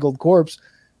this mangled corpse.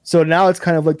 So now it's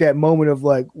kind of like that moment of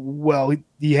like, well,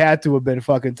 he had to have been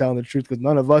fucking telling the truth because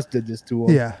none of us did this to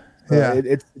him. Yeah. Yeah.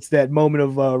 It's that moment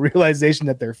of realization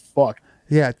that they're fucked.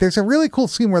 Yeah. There's a really cool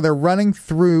scene where they're running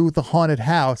through the haunted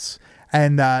house,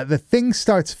 and the thing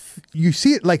starts, you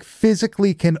see it like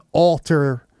physically can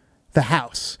alter the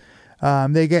house.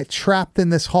 They get trapped in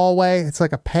this hallway. It's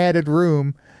like a padded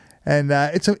room, and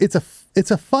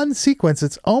it's a fun sequence.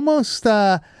 It's almost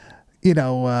like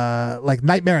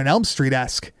Nightmare on Elm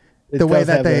Street-esque, the way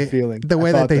that they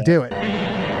do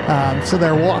it. So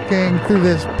they're walking through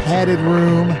this padded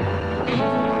room,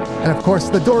 and of course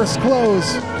the doors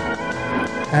close.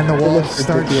 And the walls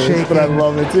start shaking. But I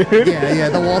love it, dude. Yeah,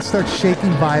 the walls start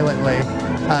shaking violently.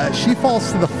 She falls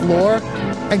to the floor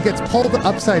and gets pulled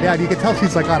upside down. You can tell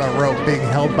she's like on a rope being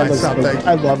held by something.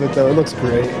 I love it, though. It looks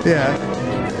great. Yeah.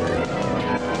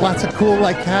 Lots of cool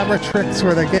like camera tricks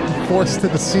where they're getting forced to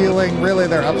the ceiling. Really,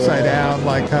 they're upside down,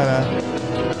 like kind of.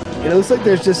 It looks like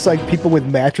there's just like people with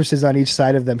mattresses on each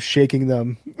side of them, shaking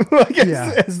them.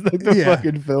 As the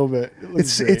fucking film it.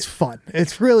 It's fun.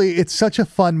 It's such a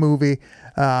fun movie.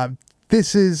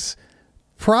 This is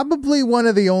probably one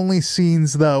of the only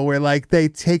scenes though where like they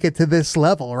take it to this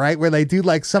level, right? Where they do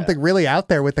like something really out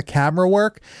there with the camera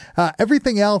work.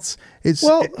 Everything else is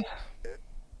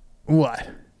what?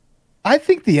 I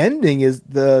think the ending is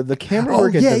the camera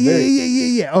work.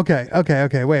 Yeah.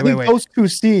 Okay. Wait. Those two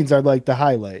scenes are like the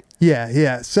highlight.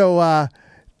 Yeah. So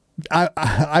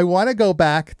I want to go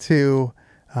back to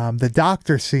the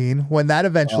doctor scene when that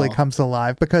eventually comes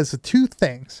alive because of two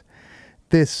things.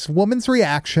 This woman's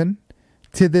reaction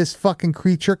to this fucking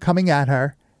creature coming at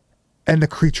her and the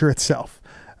creature itself.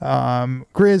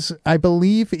 Grizz, I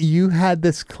believe you had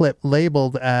this clip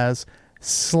labeled as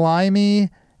Slimy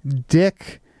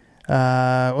Dick.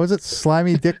 What was it?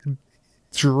 Slimy Dick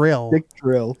Drill. Dick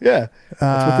Drill. Yeah.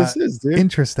 That's what this is, dude.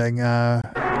 Interesting. This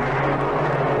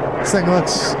thing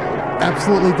looks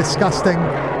absolutely disgusting.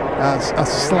 A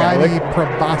slimy,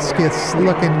 proboscis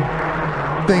looking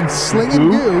thing slinging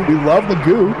goo. We love the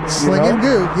goo. Slinging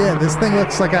goo. Yeah, this thing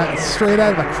looks like a straight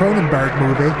out of a Cronenberg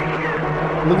movie.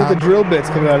 Look at the drill bits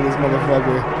coming out of this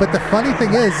motherfucker. But the funny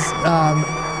thing is,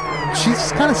 she's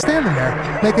just kind of standing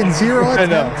there, making zero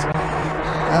attempts.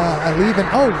 Leaving.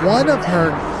 Oh, one of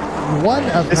her.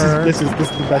 This is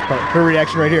the best part. Her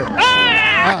reaction right here.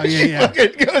 Oh, yeah.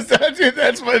 Fucking goes down to,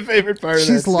 that's my favorite part.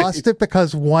 She's lost it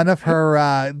because one of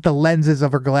her the lenses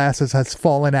of her glasses has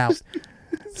fallen out.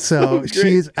 So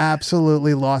she's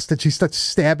absolutely lost it. She starts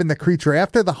stabbing the creature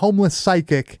after the homeless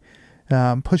psychic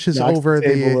pushes over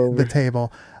the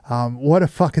table. What a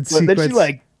fucking sequence.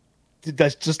 Then she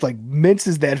that's just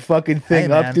minces that fucking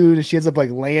thing up, dude, and she ends up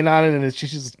laying on it, and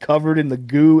she's just covered in the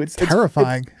goo. It's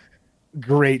terrifying. It's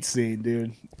great scene,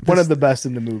 dude. One of the best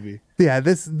in the movie. Yeah,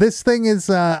 this thing is.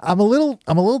 I'm a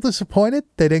little disappointed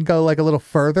they didn't go a little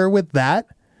further with that.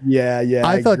 Yeah.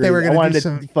 I thought they were going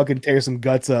to fucking tear some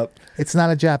guts up. It's not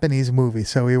a Japanese movie,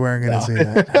 so we weren't going to see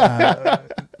that.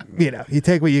 You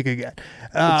take what you can get.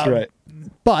 That's right.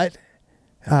 But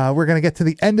we're going to get to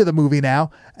the end of the movie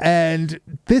now, and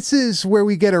this is where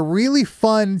we get a really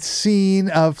fun scene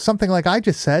of something like I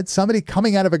just said, somebody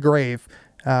coming out of a grave,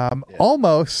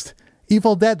 almost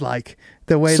Evil Dead-like,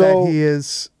 the way that he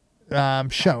is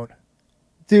shown.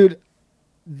 Dude,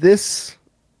 this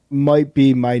might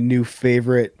be my new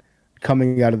favorite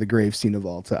coming out of the grave scene of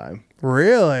all time.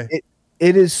 Really?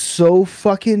 It is so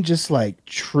fucking just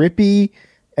trippy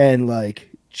and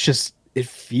just it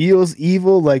feels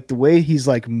evil, the way he's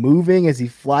moving as he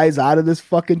flies out of this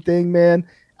fucking thing, man.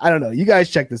 I don't know. You guys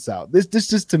check this out. This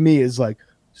just to me is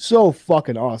so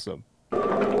fucking awesome.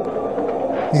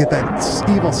 You get that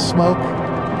evil smoke.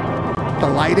 The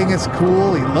lighting is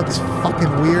cool. He looks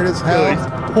fucking weird as hell.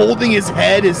 Dude, holding his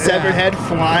head, his severed head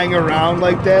flying around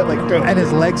like that. Dude. And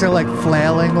his legs are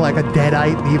flailing like a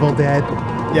deadite in Evil Dead.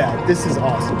 Yeah, this is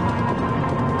awesome.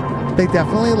 They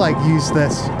definitely use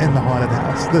this in the haunted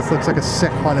house. This looks like a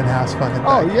sick haunted house fucking thing.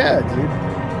 Oh yeah,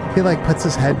 dude. He puts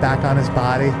his head back on his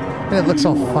body and it looks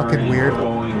all fucking weird.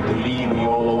 Going to leave me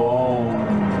all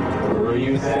alone. Were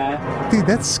you that? Dude,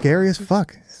 that's scary as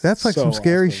fuck. That's some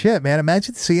scary awesome shit, man.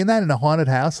 Imagine seeing that in a haunted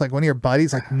house, one of your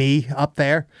buddies, me up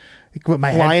there, with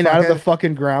my flying head out of the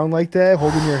fucking ground like that,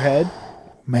 holding your head.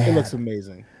 Man, it looks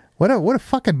amazing. What a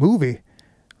fucking movie!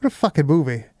 What a fucking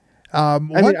movie!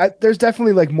 There's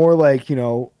definitely more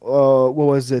what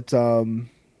was it? The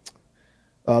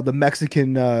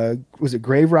Mexican was it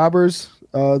Grave Robbers?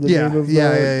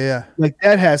 Yeah.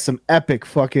 That has some epic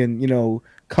fucking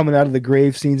coming out of the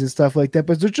grave scenes and stuff like that.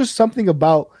 But there's just something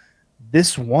about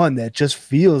this one that just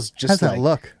feels just has that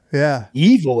look. Yeah,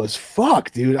 evil as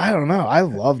fuck, dude. I don't know. I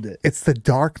loved it. It's the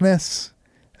darkness.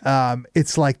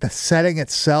 It's the setting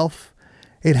itself.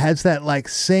 It has that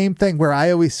same thing where I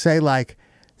always say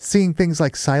seeing things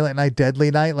like Silent Night,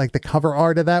 Deadly Night, the cover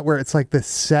art of that, where it's this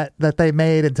set that they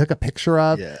made and took a picture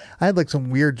of. Yeah. I had some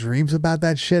weird dreams about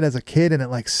that shit as a kid, and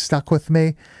it stuck with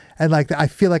me. And I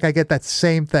feel I get that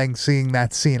same thing seeing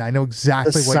that scene. I know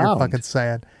exactly what you're fucking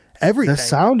saying. Everything. The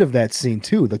sound of that scene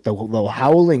too, the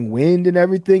howling wind and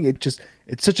everything. It's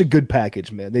such a good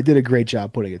package, man. They did a great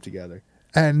job putting it together.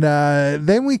 And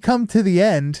then we come to the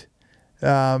end.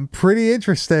 Pretty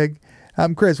interesting.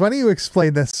 Chris, why don't you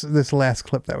explain this last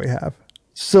clip that we have?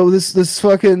 So this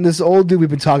old dude we've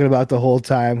been talking about the whole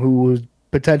time, who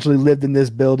potentially lived in this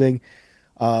building,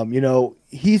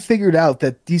 he figured out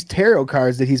that these tarot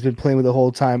cards that he's been playing with the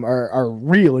whole time are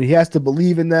real, and he has to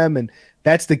believe in them, and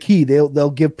that's the key.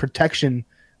 They'll give protection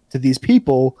to these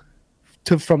people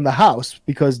from the house,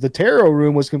 because the tarot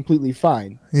room was completely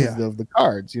fine of the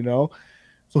cards,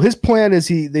 So his plan is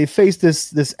they face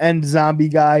this end zombie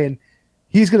guy, and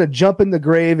he's gonna jump in the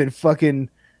grave and fucking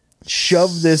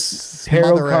shove this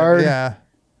tarot card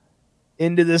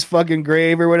into this fucking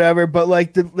grave or whatever.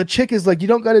 But the chick is you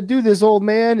don't got to do this, old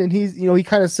man. And he's he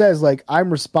kind of says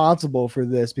I'm responsible for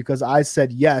this because I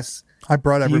said yes. I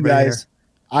brought everybody here.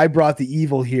 I brought the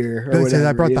evil here. Or whatever,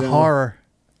 I brought the horror.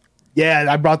 Yeah,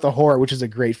 I brought the horror, which is a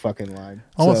great fucking line.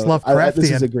 Almost Lovecraftian.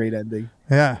 This is a great ending.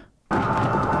 Yeah.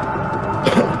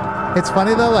 It's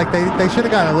funny though, they should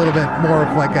have gotten a little bit more of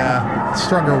a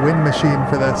stronger wind machine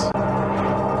for this.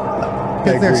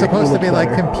 Because they're supposed to be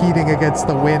competing against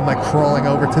the wind, crawling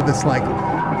over to this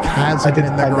chasm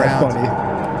in the ground. Funny.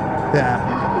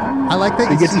 Yeah. I like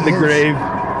that he gets in the grave.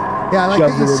 Yeah, I like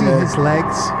that you see his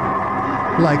legs.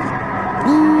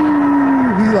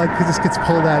 He just gets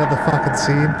pulled out of the fucking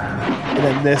scene. And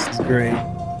then this is great.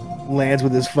 Lands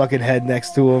with his fucking head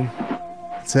next to him.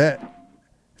 That's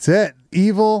it.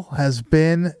 Evil has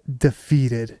been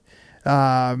defeated.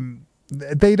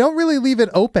 They don't really leave it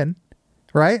open,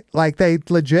 right? They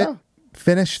legit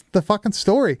finish the fucking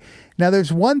story. Now,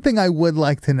 there's one thing I would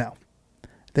like to know.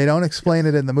 They don't explain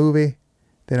it in the movie.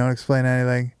 They don't explain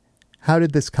anything. how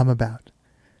did this come about?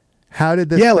 How did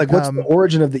this? Yeah, like what's the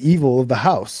origin of the evil of the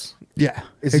house? Yeah,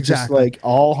 Is it just like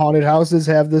all haunted houses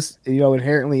have this,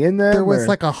 inherently in them? There was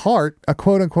like a heart, a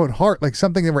quote unquote heart, like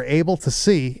something they were able to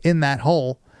see in that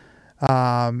hole.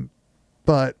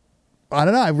 But I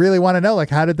don't know. I really want to know, like,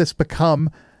 how did this become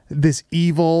this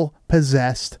evil,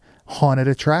 possessed, haunted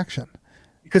attraction?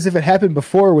 Because if it happened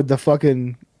before with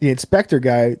the inspector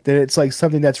guy, then it's like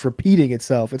something that's repeating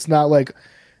itself. It's not like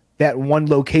that one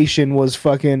location was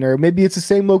or maybe it's the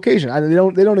same location.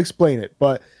 They don't explain it,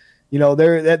 but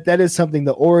that is something.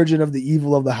 The origin of the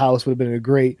evil of the house would have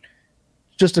been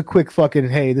just a quick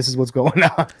hey, this is what's going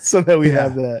on, so that we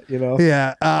have that.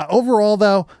 Yeah. Overall,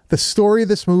 though, the story of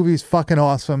this movie is fucking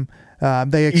awesome.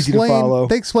 They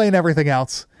explain everything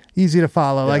else. Easy to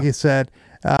follow, like you said.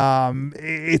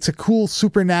 It's a cool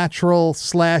supernatural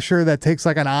slasher that takes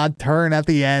like an odd turn at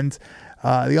the end.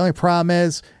 The only problem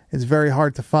is it's very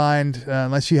hard to find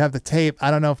unless you have the tape.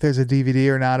 I don't know if there's a DVD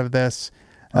or not of this.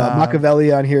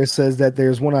 Machiavelli on here says that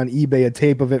there's one on eBay, a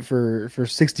tape of it for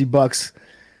 $60.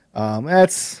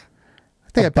 That's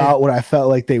what I felt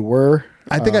like they were.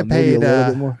 I think I paid a little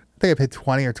bit more. I think I paid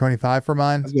 $20 or $25 for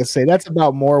mine. I was gonna say that's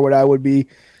about more what I would be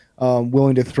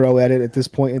willing to throw at it at this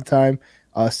point in time.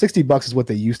 $60 is what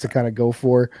they used to kind of go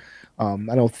for.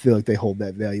 I don't feel like they hold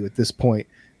that value at this point.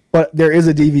 But there is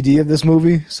a DVD of this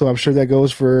movie, so I'm sure that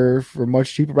goes for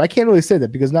much cheaper. But I can't really say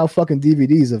that because now fucking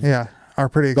DVDs are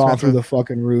pretty gone expensive. through the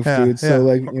fucking roof, dude. So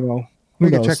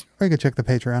we could check the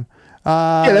Patreon.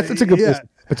 That's a good place to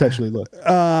potentially look.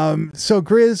 So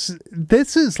Grizz,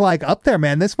 this is like up there,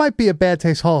 man. This might be a Bad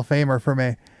Taste Hall of Famer for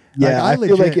me. Yeah, I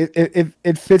feel like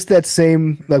it fits that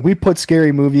same, like we put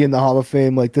Scary Movie in the Hall of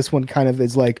Fame. Like this one kind of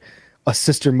is like a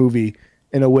sister movie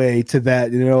in a way to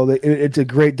that. It's a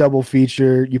great double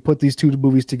feature. You put these two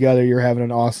movies together, you're having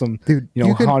an awesome,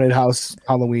 haunted house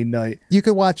Halloween night. You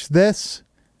could watch this,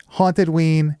 Haunted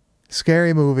Ween,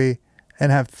 Scary Movie,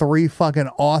 and have 3 fucking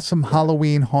awesome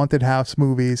Halloween haunted house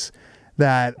movies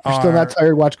that If you're still not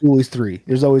tired, watch Ghoulies 3.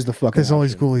 There's always the fucking There's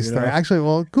always Ghoulies 3.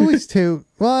 Actually, Ghoulies 2.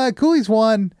 Well, Ghoulies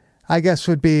 1, I guess,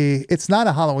 would be, it's not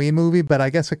a Halloween movie, but I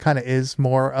guess it kind of is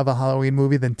more of a Halloween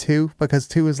movie than 2, because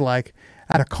 2 is like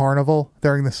at a carnival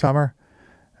during the summer.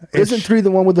 Isn't 3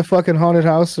 the one with the fucking haunted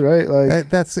house, right? Like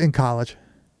that's in college.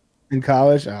 In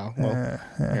college? Oh, well,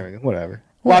 there we go. Whatever.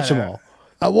 Watch them all.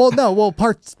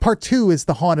 Part 2 is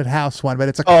the haunted house one, but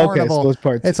it's a carnival. Okay,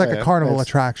 so it's like a carnival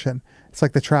attraction. It's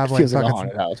like the traveling feels like a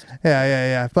haunted house.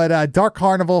 Yeah. But Dark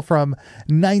Carnival from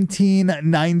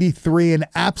 1993, an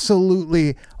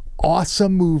absolutely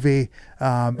awesome movie.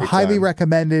 Highly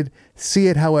recommended. See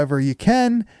it however you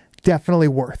can. Definitely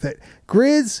worth it.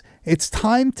 Grizz, it's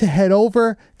time to head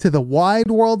over to the wide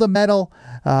world of metal.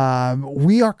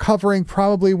 We are covering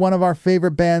probably one of our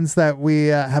favorite bands that we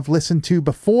have listened to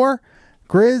before.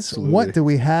 Grizz, absolutely. What do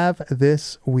we have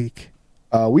this week?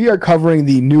 We are covering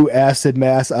the new Acid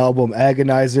Mass album,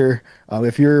 Agonizer.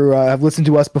 If you have listened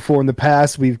to us before in the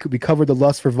past, we covered the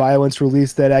Lust for Violence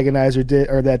release that Agonizer did,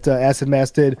 or that Acid Mass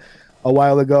did a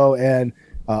while ago, and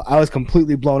I was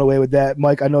completely blown away with that.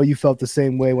 Mike, I know you felt the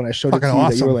same way when I showed fucking it to you.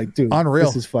 Awesome. That you were like, dude, unreal.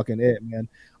 This is fucking it, man.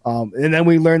 And then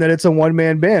we learned that it's a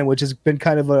one-man band, which has been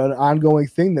kind of an ongoing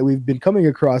thing that we've been coming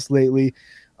across lately.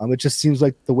 It just seems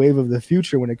like the wave of the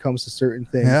future when it comes to certain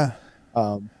things. Yeah.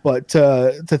 But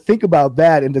to think about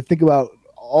that and to think about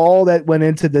all that went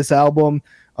into this album,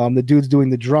 the dude's doing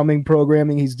the drumming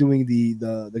programming, he's doing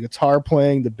the guitar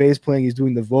playing, the bass playing, he's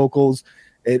doing the vocals,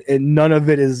 and none of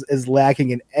it is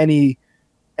lacking in any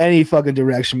fucking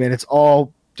direction, man. It's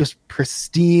all just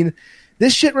pristine.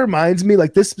 This shit reminds me,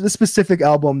 like this specific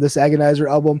album, this Agonizer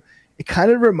album, it kind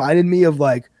of reminded me of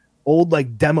like old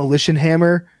like Demolition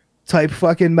Hammer type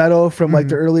fucking metal from like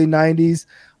the early 90s.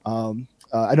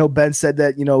 I know Ben said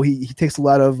that, he takes a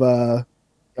lot of,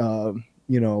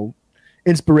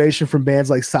 inspiration from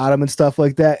bands like Sodom and stuff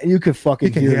like that. And you could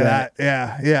fucking hear that.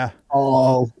 Yeah.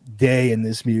 All day in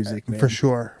this music, man. For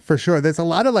sure. There's a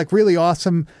lot of like really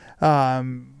awesome,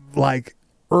 like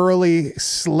early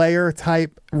Slayer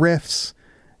type riffs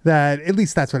that, at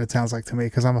least that's what it sounds like to me,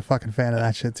 because I'm a fucking fan of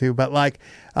that shit too. But like,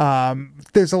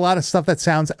 there's a lot of stuff that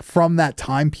sounds from that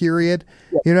time period.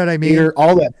 Yeah. You know what I mean?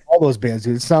 All those bands,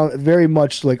 dude. It sound very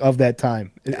much like of that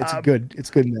time. It's good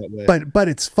in that way. But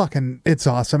it's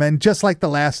awesome. And just like the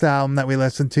last album that we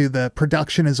listened to, the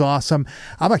production is awesome.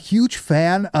 I'm a huge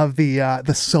fan of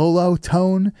the solo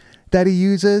tone that he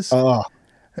uses.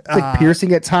 It's like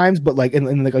piercing at times, but like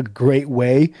in like a great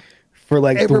way. For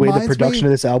like the way the production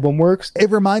of this album works. It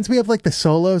reminds me of like the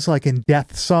solos like in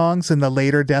Death songs and the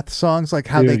later Death songs, like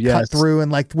how they cut through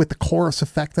and like with the chorus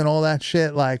effect and all that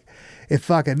shit. Like it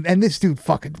fucking, and this dude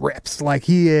fucking rips. Like,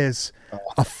 he is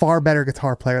a far better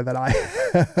guitar player than I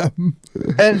am.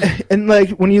 And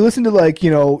like when you listen to, like,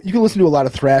 you know, you can listen to a lot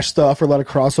of thrash stuff or a lot of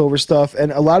crossover stuff,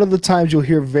 and a lot of the times you'll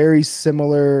hear very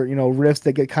similar, you know, riffs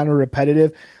that get kind of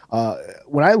repetitive.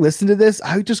 When I listened to this,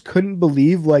 I just couldn't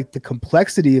believe like the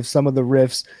complexity of some of the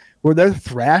riffs where they're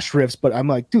thrash riffs, but I'm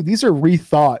like, dude, these are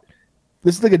rethought.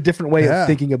 This is like a different way of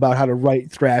thinking about how to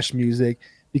write thrash music,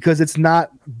 because it's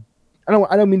not,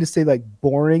 I don't mean to say like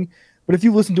boring, but if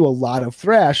you listen to a lot of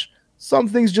thrash, some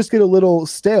things just get a little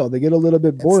stale. They get a little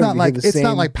bit boring. It's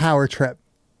not like Power Trip.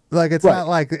 Like, it's not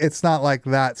like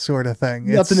that sort of thing.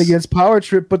 Nothing against Power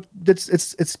Trip, but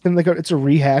it's been like it's a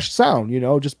rehashed sound, you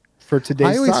know, just for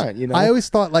today's sound, you know. I always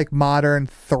thought like modern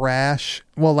thrash,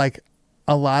 well, like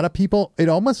a lot of people, it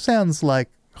almost sounds like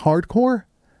hardcore.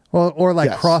 Or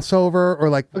like crossover, or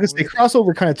like I say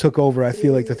crossover kind of took over, I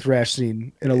feel like, the thrash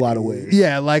scene in a lot of ways.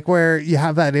 Yeah, like where you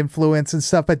have that influence and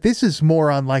stuff, but this is more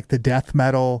on like the death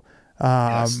metal,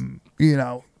 you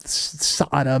know,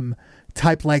 Sodom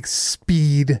type, like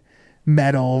speed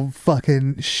metal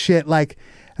fucking shit. Like,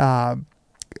 I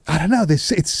don't know,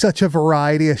 it's such a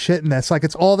variety of shit in this. Like,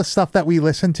 it's all the stuff that we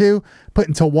listen to put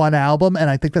into one album, and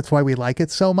I think that's why we like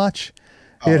it so much.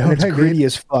 You know, it's gritty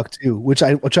as fuck too, which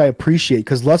I appreciate,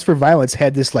 because Lust for Violence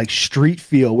had this like street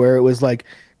feel where it was like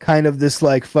kind of this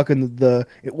like fucking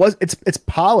it's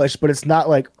polished, but it's not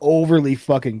like overly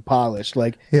fucking polished.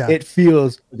 Like, it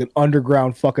feels like an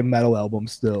underground fucking metal album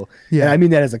still. Yeah, and I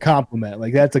mean that as a compliment.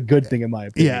 Like, that's a good thing in my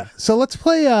opinion. Yeah. So let's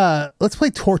play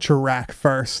Torture Rack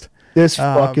first. This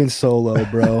fucking solo,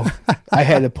 bro. I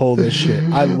had to pull this shit.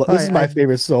 This is my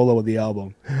favorite solo of the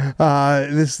album.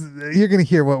 You're gonna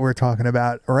hear what we're talking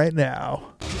about right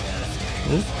now.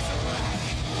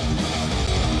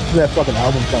 That fucking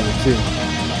album cover too.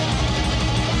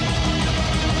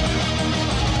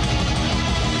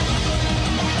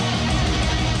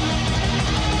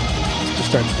 Just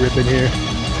starts ripping here.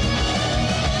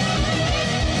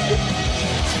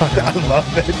 I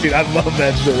love that, dude. I love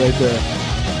that shit right there.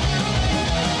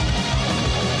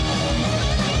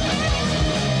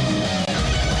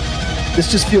 This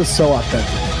just feels so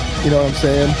authentic. You know what I'm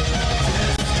saying?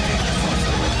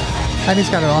 And he's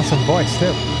got an awesome voice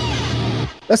too.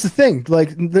 That's the thing.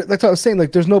 Like, that's what I was saying.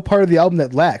 Like, there's no part of the album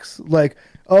that lacks. Like,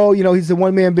 oh, you know, he's a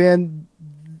one-man band.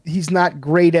 He's not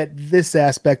great at this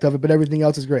aspect of it, but everything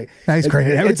else is great. No, he's great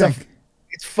at everything.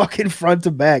 It's fucking front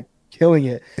to back, killing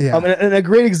it. Yeah. And a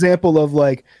great example of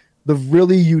like the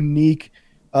really unique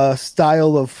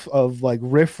style of like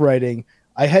riff writing.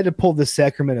 I had to pull the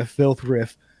Sacrament of Filth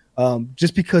riff.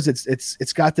 Just because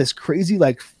it's got this crazy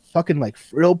like fucking like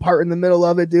frill part in the middle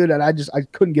of it, dude, and I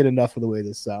couldn't get enough of the way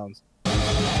this sounds.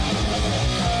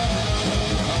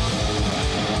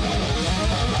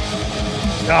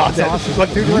 Oh, that's awesome.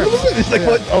 Like, dude, it's like,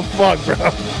 what the fuck, bro?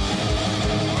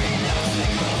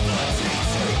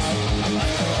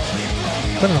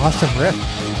 What an awesome riff.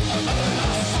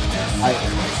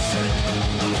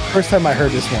 First time I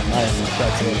heard this one,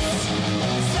 that's it.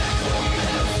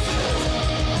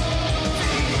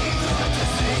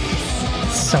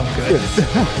 So good.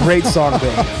 Great song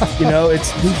band. You know,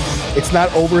 it's not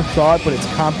overthought, but it's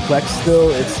complex still.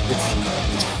 It's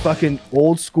fucking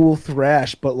old school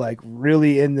thrash, but like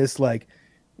really in this like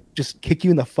just kick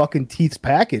you in the fucking teeth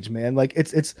package, man. Like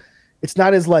it's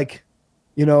not as like,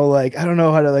 you know, like I don't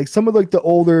know how to, like some of like the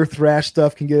older thrash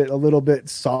stuff can get a little bit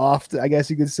soft, I guess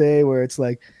you could say, where it's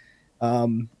like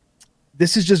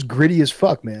this is just gritty as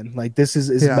fuck, man. Like, this is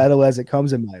as metal as it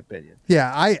comes, in my opinion.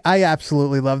 Yeah, I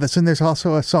absolutely love this. And there's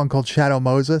also a song called Shadow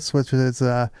Moses, which is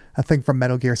a thing from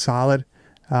Metal Gear Solid.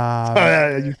 You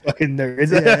fucking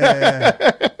nerds. Yeah.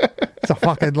 It's a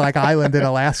fucking like island in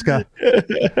Alaska.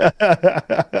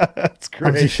 That's great.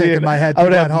 I'm just shaking my head. I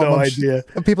would have no idea.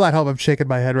 People at home, I'm shaking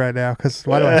my head right now because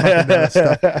why do I fucking know this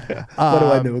stuff? Why do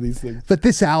I know these things? But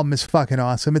this album is fucking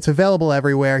awesome. It's available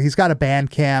everywhere. He's got a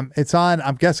Bandcamp. It's on,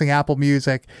 I'm guessing, Apple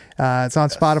Music. It's on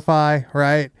Spotify,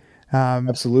 right?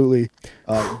 Absolutely.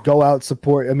 Go out,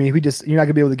 support. I mean, you're not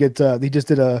gonna be able to get. He just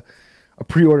did a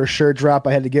pre-order shirt drop.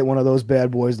 I had to get one of those bad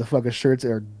boys. The fucking shirts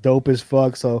are dope as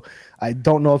fuck. So I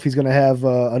don't know if he's gonna have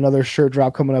another shirt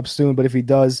drop coming up soon, but if he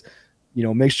does, you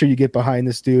know, make sure you get behind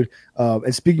this dude.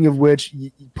 And speaking of which,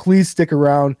 please stick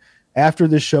around after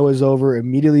the show is over.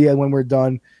 Immediately when we're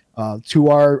done, to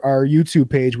our YouTube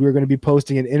page, we're going to be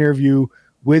posting an interview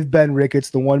with Ben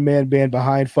Ricketts, the one-man band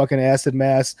behind fucking Acid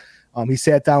Mass. He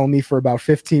sat down with me for about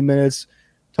 15 minutes.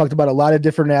 Talked about a lot of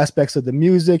different aspects of the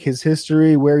music, his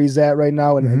history, where he's at right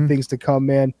now, and things to come,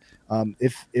 man.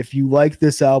 If you like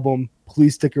this album,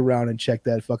 please stick around and check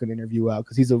that fucking interview out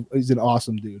because he's an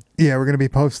awesome dude. Yeah, we're going to be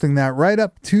posting that right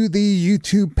up to the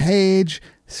YouTube page.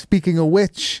 Speaking of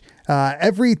which,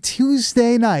 every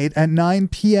Tuesday night at 9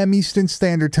 p.m. Eastern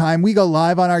Standard Time, we go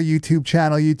live on our YouTube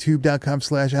channel,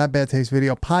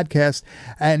 youtube.com/@badtastevideo podcast.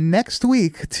 And next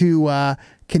week to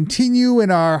continue in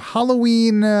our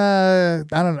Halloween, I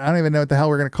don't even know what the hell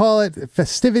we're going to call it,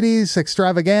 festivities,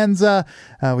 extravaganza.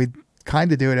 We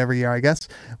kind of do it every year, I guess.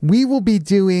 We will be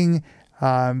doing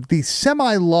the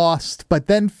semi-lost but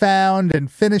then found and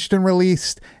finished and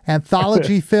released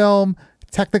anthology film,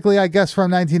 technically I guess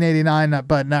from 1989,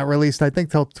 but not released I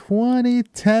think till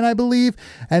 2010 I believe,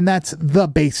 and that's The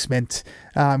Basement.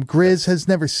 Grizz has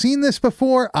never seen this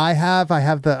before. I have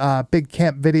the big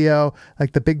camp video,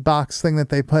 like the big box thing that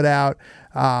they put out.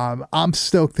 I'm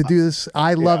stoked to do this.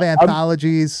 I love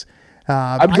anthologies.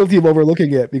 I'm guilty of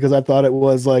overlooking it because I thought it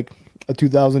was like a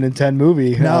 2010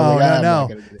 movie. No.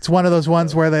 It's one of those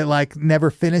ones where they like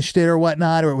never finished it or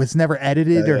whatnot, or it was never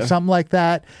edited or something like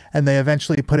that. And they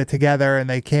eventually put it together and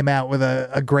they came out with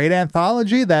a great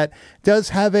anthology that does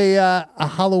have a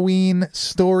Halloween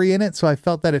story in it. So I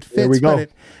felt that it fits,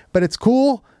 but it's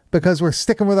cool because we're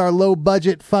sticking with our low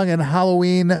budget fucking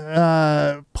Halloween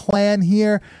plan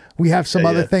here. We have some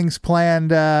other things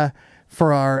planned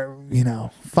for our,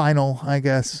 final, I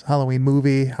guess, Halloween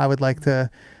movie. I would like to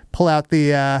pull out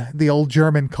the old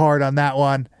German card on that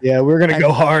one. Yeah, we're gonna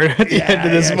go hard at the end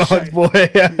of this month, boy.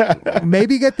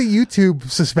 Maybe get the YouTube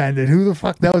suspended. Who the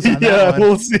fuck knows on that one?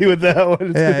 We'll see with that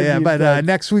one. But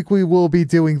next week we will be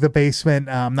doing The Basement.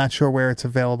 I'm not sure where it's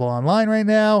available online right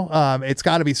now. It's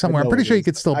got to be somewhere. I'm pretty sure you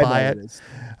could still buy it.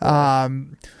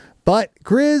 But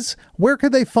Grizz, where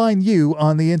could they find you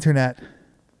on the internet?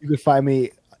 You can find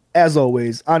me, as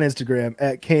always, on Instagram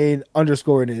at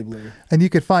Kane_enabler. And you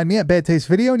can find me at Bad Taste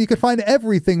Video, and you can find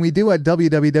everything we do at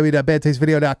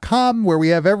www.badtastevideo.com, where we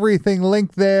have everything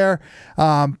linked there.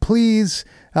 Please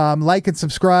like and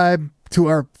subscribe to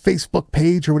our Facebook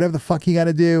page or whatever the fuck you got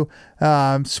to do.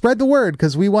 Spread the word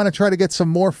because we want to try to get some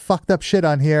more fucked up shit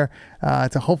on here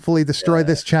to hopefully destroy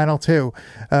this channel too.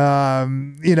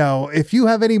 If you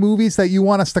have any movies that you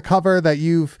want us to cover that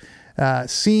you've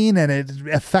seen and it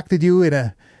affected you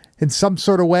in some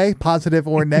sort of way, positive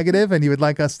or negative, and you would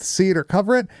like us to see it or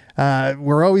cover it,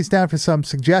 we're always down for some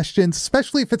suggestions,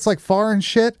 especially if it's like foreign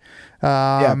shit.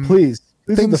 Please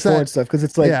do the foreign stuff because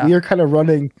it's like we are kind of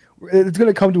running. It's going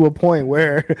to come to a point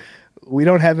where we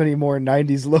don't have any more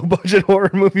 90s low budget horror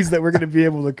movies that we're going to be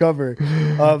able to cover.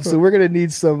 So we're going to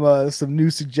need some new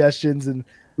suggestions, and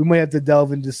we might have to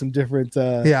delve into some different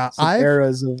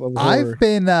eras of horror. I've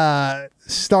been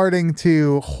starting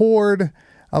to hoard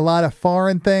a lot of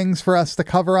foreign things for us to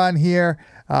cover on here.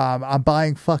 I'm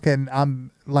getting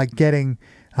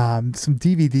some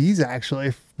DVDs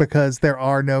actually because there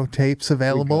are no tapes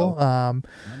available.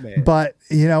 But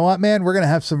you know what, man, we're gonna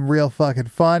have some real fucking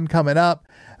fun coming up.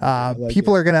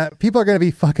 People are gonna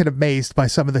be fucking amazed by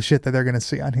some of the shit that they're gonna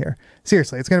see on here.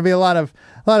 Seriously, it's gonna be a lot of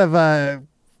I'm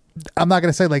not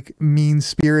gonna say like mean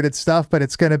spirited stuff, but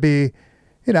it's gonna be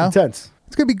intense.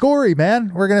 It's gonna be gory,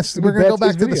 man. We're gonna go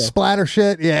back to the splatter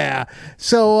shit. Yeah.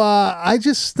 So I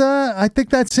think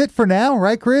that's it for now,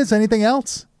 right, Grizz? Anything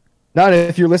else? Not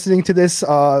if you're listening to this,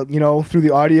 through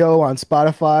the audio on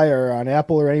Spotify or on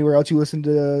Apple or anywhere else you listen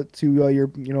to your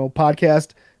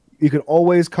podcast. You can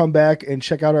always come back and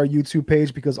check out our YouTube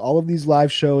page because all of these live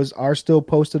shows are still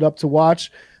posted up to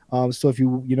watch. So if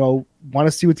you want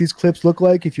to see what these clips look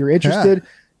like, if you're interested.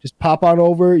 Just pop on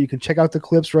over. You can check out the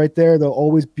clips right there. They'll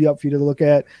always be up for you to look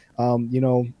at.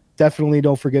 Definitely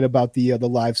don't forget about the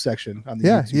live section on the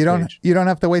YouTube page. You don't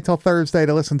have to wait till Thursday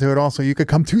to listen to it. Also, you could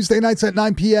come Tuesday nights at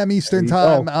 9 p.m. Eastern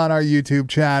time on our YouTube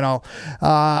channel.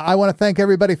 I want to thank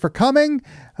everybody for coming.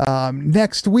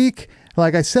 Next week,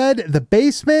 like I said, The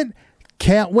Basement.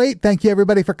 Can't wait. Thank you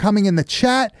everybody for coming in the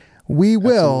chat. We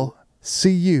will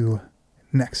see you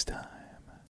next time.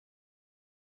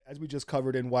 As we just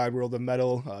covered in Wide World of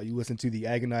Metal, you listened to the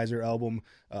Agonizer album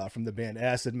from the band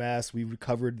Acid Mass. We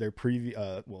covered their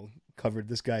covered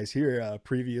this guy's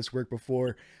previous work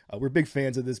before. We're big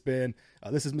fans of this band.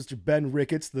 This is Mr. Ben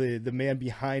Ricketts, the man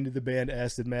behind the band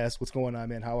Acid Mass. What's going on,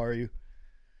 man? How are you?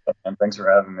 And thanks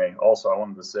for having me. Also, I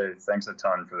wanted to say thanks a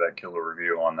ton for that killer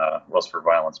review on Lust for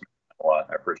Violence. A lot.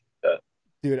 I appreciate that.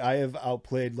 Dude, I have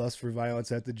outplayed Lust for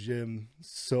Violence at the gym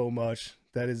so much.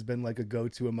 That has been like a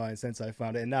go-to of mine since I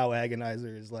found it. And now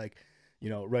Agonizer is like,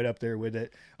 right up there with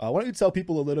it. Why don't you tell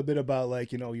people a little bit about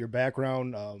like, your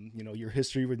background, your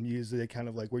history with music, kind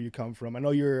of like where you come from. I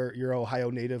know you're Ohio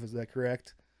native. Is that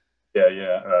correct?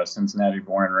 Yeah. Cincinnati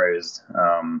born and raised.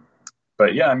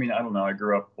 but yeah, I mean, I don't know. I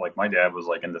grew up like my dad was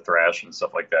like into thrash and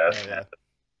stuff like that. Oh, yeah. And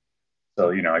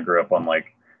so, I grew up on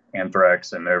like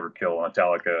Anthrax and Overkill,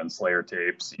 Metallica, and Slayer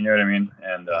tapes. You know what I mean?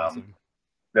 And Awesome.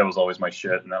 that was always my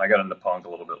shit. And then I got into punk a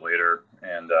little bit later.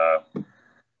 And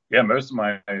yeah, most of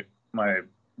my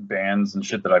bands and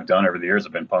shit that I've done over the years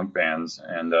have been punk bands.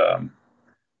 And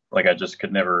like I just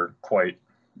could never quite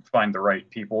find the right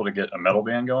people to get a metal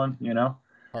band going.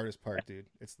 Hardest part, dude.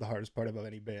 It's the hardest part about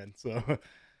any band. So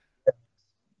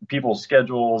people's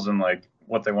schedules and like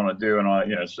what they want to do and all.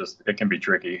 It's just it can be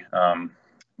tricky.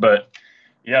 But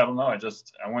yeah, I don't know.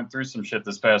 I went through some shit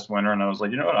this past winter, and I was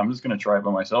like, you know what? I'm just gonna try it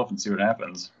by myself and see what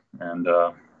happens. And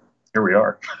here we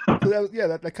are. So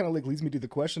that kind of like leads me to the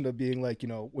question of being like,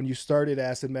 when you started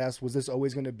Acid Mass, was this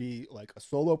always going to be like a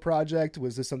solo project?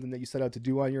 Was this something that you set out to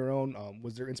do on your own?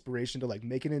 Was there inspiration to like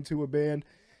make it into a band,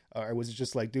 or was it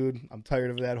just like, dude, I'm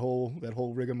tired of that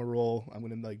whole rigmarole. I'm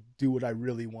gonna like do what I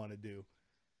really want to do.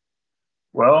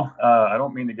 Well, I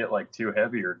don't mean to get like too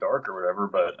heavy or dark or whatever,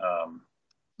 but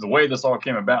the way this all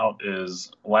came about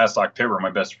is last October,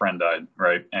 my best friend died,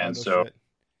 right? And so shit.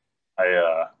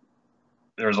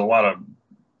 There's a lot of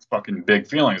fucking big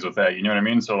feelings with that, you know what I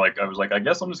mean? So like I was like, I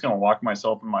guess I'm just gonna lock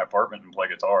myself in my apartment and play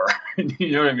guitar,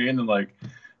 you know what I mean, and like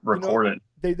record it.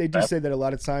 They do say that a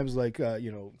lot of times, like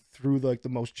through like the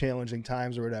most challenging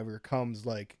times or whatever comes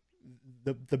like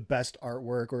the best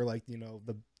artwork or like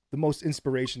the most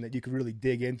inspiration that you could really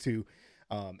dig into.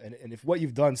 And if what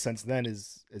you've done since then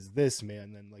is this,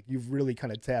 man, then like you've really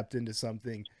kind of tapped into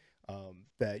something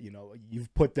that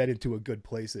you've put that into a good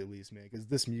place at least, man, because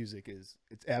this music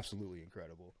it's absolutely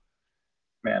incredible.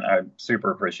 Man, I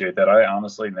super appreciate that. I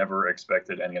honestly never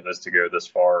expected any of this to go this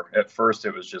far. At first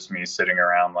it was just me sitting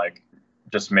around like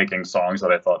just making songs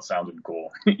that I thought sounded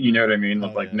cool. You know what I mean? Oh,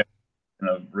 like yeah.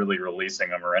 really releasing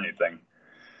them or anything.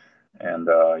 And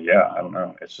yeah, I don't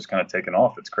know. It's just kind of taken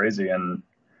off. It's crazy. And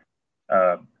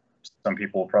some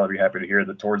people will probably be happy to hear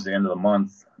that towards the end of the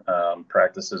month,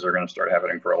 practices are going to start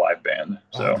happening for a live band.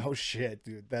 So no shit,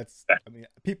 dude. I mean,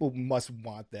 people must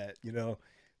want that.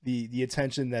 The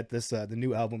attention that this the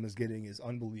new album is getting is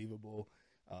unbelievable.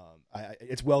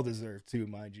 It's well deserved too,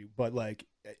 mind you. But like,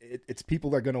 it's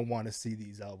people are going to want to see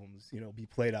these albums, be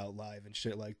played out live and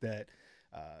shit like that.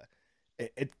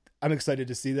 I'm excited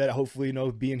to see that. Hopefully,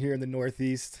 being here in the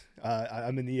Northeast,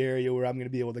 I'm in the area where I'm going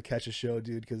to be able to catch a show,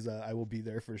 dude, because I will be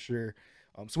there for sure.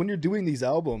 So when you're doing these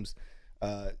albums,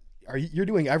 you're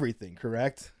doing everything,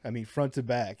 correct? I mean, front to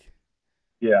back.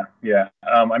 Yeah.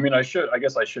 I mean, I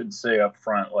guess I should say up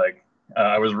front, like,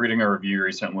 I was reading a review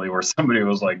recently where somebody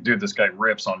was like, dude, this guy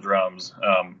rips on drums.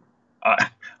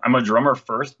 I'm a drummer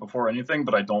first before anything,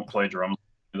 but I don't play drums,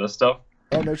 this stuff.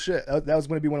 Oh, no shit. That was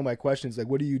going to be one of my questions. Like,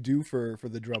 what do you do for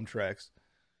the drum tracks?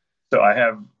 So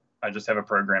I just have a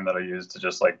program that I use to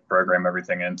just like program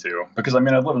everything into, because I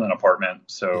mean, I live in an apartment,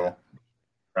 so yeah.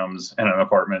 Drums in an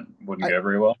apartment wouldn't go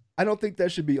very well. I don't think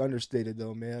that should be understated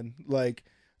though, man. Like,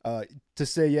 to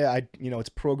say, yeah, it's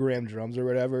programmed drums or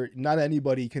whatever. Not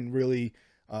anybody can really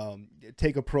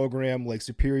take a program like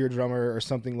Superior Drummer or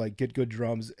something like Get Good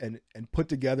Drums and put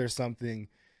together something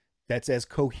that's as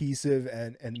cohesive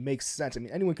and makes sense. I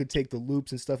mean, anyone could take the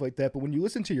loops and stuff like that, but when you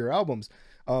listen to your albums,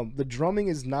 the drumming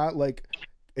is not like,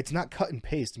 it's not cut and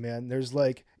paste, man. There's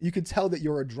like, you could tell that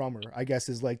you're a drummer, I guess,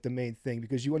 is like the main thing,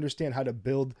 because you understand how to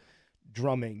build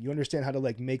drumming. You understand how to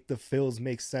like make the fills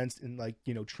make sense and like,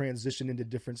 transition into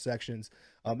different sections.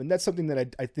 And that's something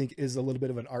that I think is a little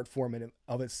bit of an art form in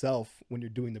of itself when you're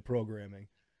doing the programming.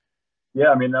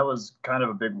 Yeah, I mean, that was kind of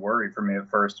a big worry for me at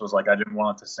first, was like I didn't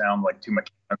want it to sound like too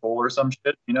mechanical or some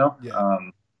shit, Yeah.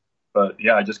 But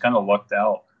yeah, I just kind of lucked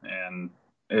out, and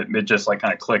it just like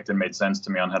kind of clicked and made sense to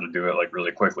me on how to do it like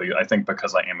really quickly. I think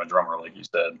because I am a drummer, like you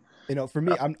said. For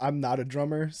me, I'm not a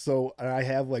drummer, so I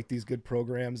have like these good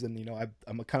programs, and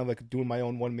I'm kind of like doing my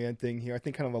own one-man thing here. I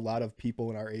think kind of a lot of people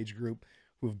in our age group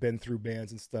who've been through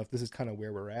bands and stuff, this is kind of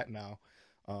where we're at now.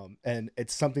 And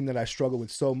it's something that I struggle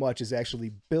with so much, is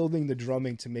actually building the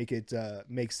drumming to make it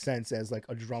make sense as like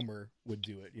a drummer would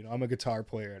do it. I'm a guitar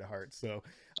player at heart, so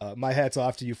my hat's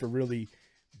off to you for really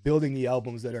building the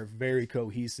albums that are very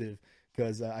cohesive,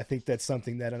 because I think that's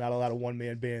something that not a lot of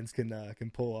one-man bands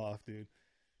can pull off, dude.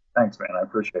 Thanks, man. I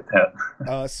appreciate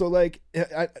that.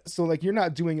 So you're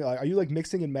not doing, are you like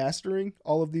mixing and mastering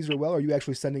all of these, or are you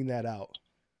actually sending that out?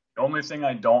 The only thing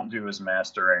I don't do is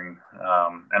mastering.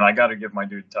 And I got to give my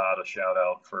dude Todd a shout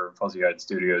out for Fuzzy Eyed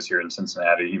Studios here in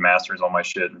Cincinnati. He masters all my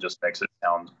shit and just makes it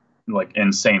sound like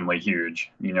insanely huge.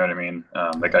 You know what I mean?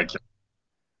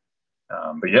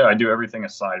 But yeah, I do everything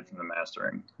aside from the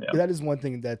mastering. Yeah. That is one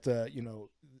thing that,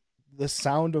 the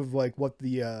sound of like what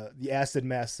the Acid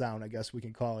Mass sound, I guess we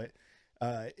can call it,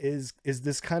 is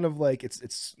this kind of like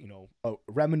it's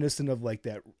reminiscent of like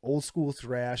that old school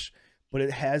thrash, but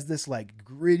it has this like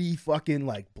gritty fucking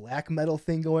like black metal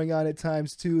thing going on at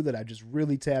times too that I just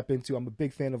really tap into. I'm a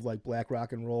big fan of like black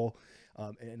rock and roll,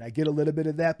 and I get a little bit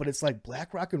of that, but it's like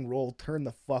black rock and roll turned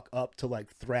the fuck up to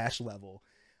like thrash level,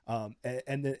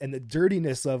 and the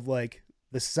dirtiness of like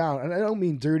the sound, and I don't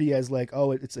mean dirty as like,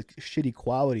 oh, it's a shitty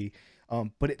quality,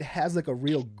 but it has like a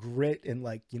real grit and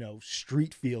like,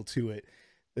 street feel to it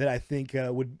that I think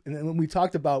would. And then when we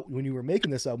talked about when you were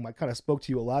making this album, I kind of spoke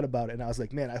to you a lot about it, and I was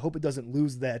like, man, I hope it doesn't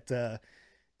lose that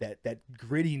that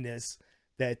grittiness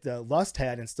that Lust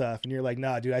had and stuff. And you're like,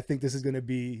 nah, dude, I think this is gonna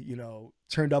be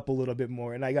turned up a little bit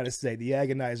more. And I gotta say, the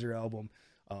Agonizer album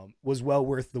was well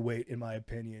worth the wait, in my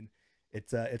opinion.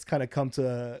 It's kind of come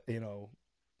to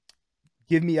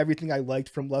give me everything I liked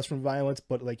from Lust from Violence,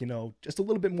 but like, just a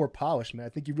little bit more polished, man. I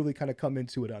think you really kind of come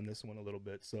into it on this one a little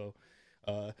bit. So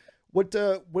what's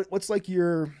like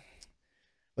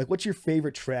what's your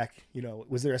favorite track?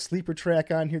 Was there a sleeper track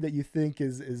on here that you think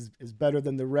is better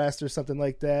than the rest or something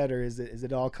like that? Or is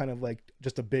it all kind of like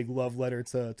just a big love letter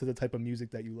to the type of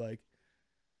music that you like?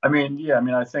 I mean, yeah,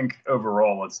 I think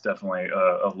overall it's definitely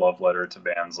a love letter to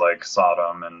bands like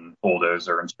Sodom and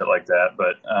Bulldozer and shit like that.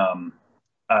 But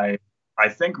I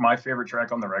think my favorite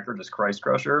track on the record is Christ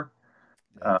Crusher.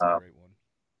 Yeah, that's a great one.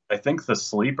 I think the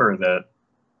sleeper that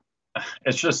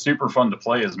it's just super fun to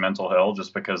play is Mental Hell,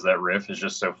 just because that riff is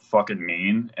just so fucking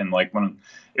mean. And like when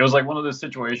it was like one of those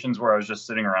situations where I was just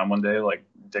sitting around one day, like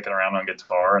dicking around on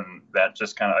guitar, and that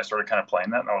just I started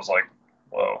playing that, and I was like,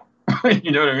 whoa,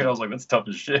 you know what I mean? I was like, that's tough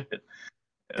as shit.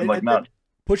 And like not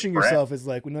pushing yourself is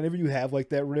like whenever you have like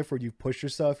that riff where you push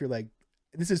yourself, you're like,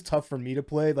 this is tough for me to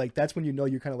play. Like that's when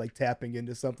you're kind of like tapping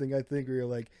into something, I think, or you're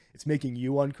like, it's making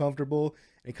you uncomfortable,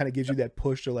 and it kind of gives you that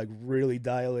push to like really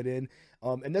dial it in.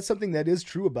 And that's something that is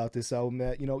true about this album,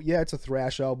 that, yeah, it's a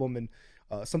thrash album, and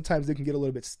sometimes they can get a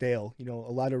little bit stale. A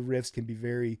lot of riffs can be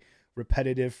very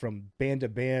repetitive from band to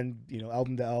band,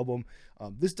 album to album.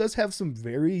 This does have some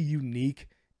very unique,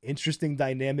 interesting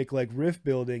dynamic, like riff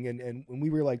building. And when we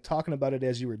were like talking about it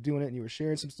as you were doing it and you were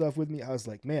sharing some stuff with me, I was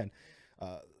like, man,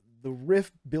 the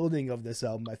riff building of this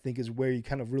album, I think, is where you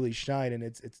kind of really shine. And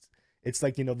it's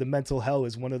like, the Mental Hell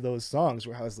is one of those songs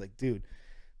where I was like, dude,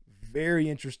 very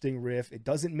interesting riff. It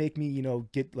doesn't make me,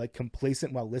 get like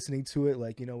complacent while listening to it.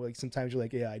 Like, like sometimes you're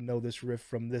like, yeah, I know this riff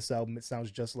from this album. It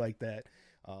sounds just like that.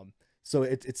 So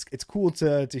it's cool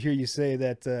to hear you say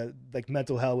that, like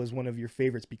Mental Hell is one of your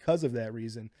favorites because of that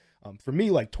reason. For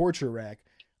me, like Torture Rack,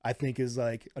 I think is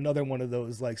like another one of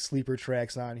those like sleeper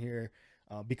tracks on here.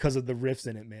 Because of the riffs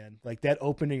in it, man. Like that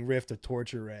opening riff to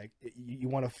Torture Rag, you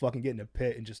want to fucking get in a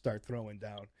pit and just start throwing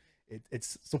down.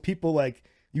 It's so people, like,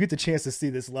 you get the chance to see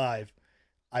this live,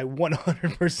 I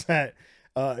 100%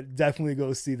 definitely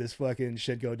go see this fucking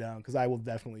shit go down, because I will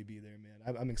definitely be there,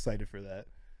 man. I'm excited for that.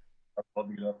 I'd love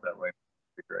to get up that way.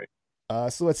 It'd be great.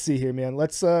 So let's see here, man.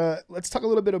 Let's talk a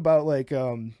little bit about like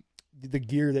the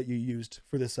gear that you used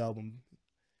for this album.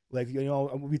 Like,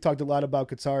 we talked a lot about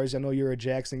guitars. I know you're a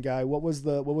Jackson guy. What was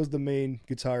the main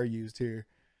guitar used here?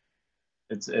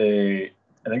 I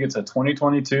think it's a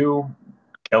 2022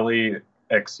 Kelly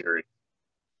X series.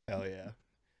 Hell yeah.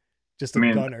 Just a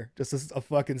gunner. Just a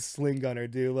fucking sling gunner,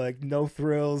 dude. Like, no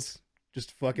frills,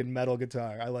 just fucking metal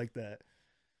guitar. I like that.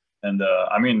 And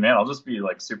man, I'll just be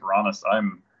like super honest.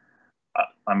 I'm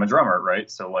a drummer, right?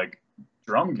 So like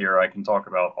drum gear I can talk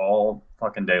about all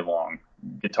fucking day long.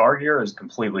 Guitar gear is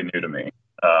completely new to me.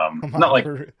 Not like,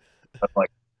 but like,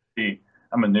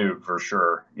 I'm a noob for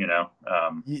sure,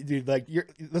 dude, like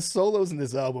the solos in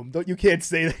this album, you can't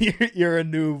say that you're a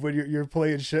noob when you're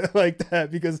playing shit like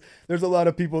that, because there's a lot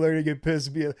of people that are gonna get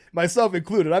pissed, myself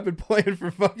included. I've been playing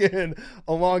for fucking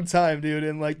a long time, dude,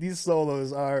 and like these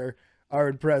solos are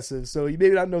impressive. So you may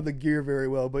not know the gear very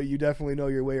well, but you definitely know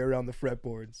your way around the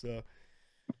fretboard. So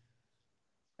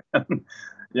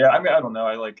yeah, I don't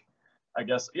know. I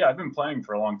guess, yeah, I've been playing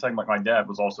for a long time. Like my dad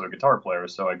was also a guitar player,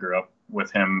 so I grew up with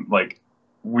him. Like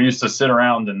we used to sit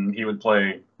around and he would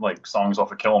play like songs off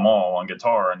of Kill 'Em All on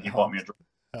guitar, and he bought me a drum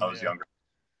when I was younger,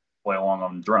 play along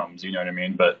on drums, you know what I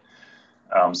mean? But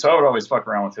so I would always fuck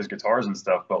around with his guitars and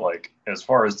stuff. But like as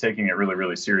far as taking it really,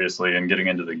 really seriously and getting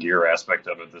into the gear aspect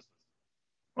of it, this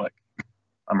like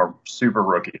I'm a super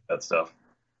rookie at that stuff.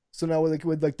 So now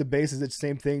with the bass, is it the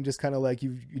same thing? Just kind of like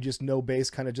you just know bass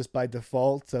kind of just by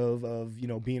default of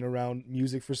being around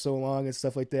music for so long and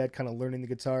stuff like that, kind of learning the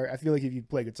guitar. I feel like if you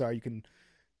play guitar, you can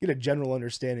get a general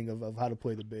understanding of how to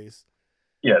play the bass.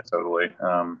 Yeah, totally.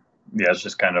 Yeah, it's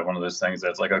just kind of one of those things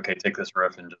that's like, okay, take this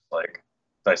riff and just like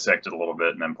dissect it a little bit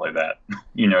and then play that.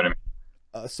 You know what I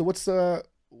mean? So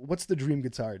what's the dream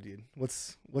guitar, dude?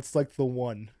 What's like the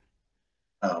one?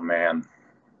 Oh man,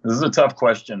 this is a tough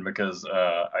question because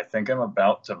I think I'm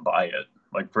about to buy it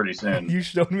like pretty soon. You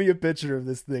showed me a picture of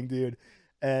this thing, dude,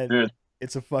 and Dude,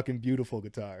 it's a fucking beautiful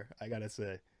guitar, I gotta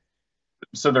say.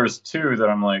 so there's two that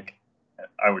I'm like,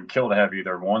 I would kill to have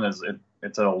either. One is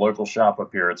it's at a local shop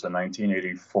up here. It's a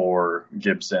 1984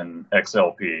 Gibson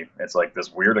XLP. It's like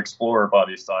this weird Explorer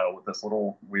body style with this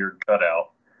little weird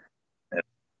cutout. It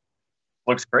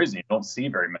looks crazy. You don't see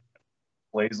very many.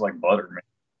 It plays like butter,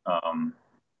 man.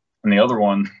 And the other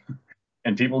one,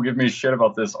 and people give me shit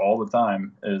about this all the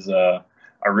time, is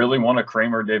I really want a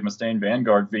Kramer Dave Mustaine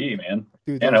Vanguard V, man.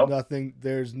 Dude,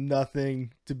 there's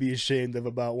nothing to be ashamed of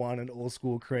about wanting an old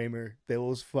school Kramer.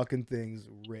 Those fucking things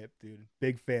rip, dude.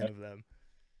 Big fan of them.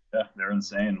 Yeah, they're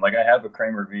insane. Like I have a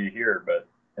Kramer V here, but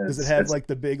does it have like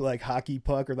the big like hockey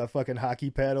puck or the fucking hockey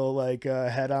paddle like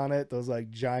head on it? Those like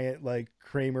giant like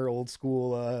Kramer old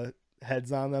school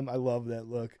heads on them. I love that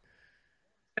look.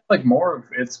 Like more of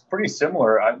it's pretty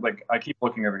similar. I keep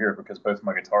looking over here because both of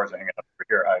my guitars are hanging up over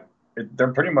here.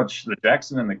 They're pretty much the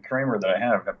Jackson and the Kramer that I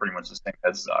have pretty much the same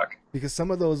headstock. Because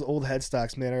some of those old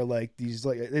headstocks, man, are like these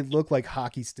like they look like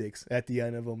hockey sticks at the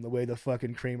end of them. The way the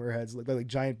fucking Kramer heads look, they're like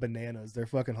giant bananas. They're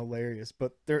fucking hilarious,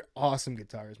 but they're awesome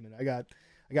guitars, man. I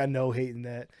got no hate in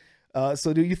that.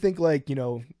 So do you think like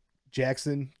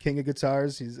Jackson King of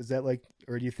Guitars is that like,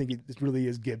 or do you think it really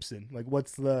is Gibson? Like what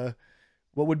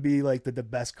would be like the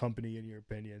best company in your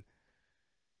opinion?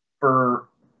 For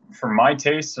my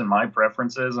tastes and my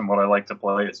preferences and what I like to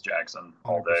play, it's Jackson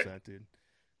all day. Dude.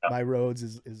 Yeah. My Rhodes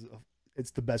is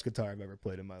it's the best guitar I've ever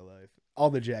played in my life. All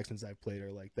the Jacksons I've played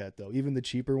are like that though. Even the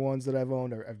cheaper ones that I've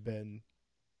owned have been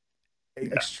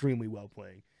extremely well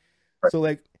playing. Right. So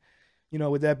like,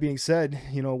 with that being said,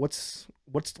 what's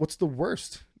the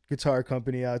worst guitar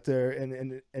company out there,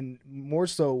 and more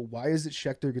so, why is it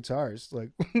Schecter Guitars?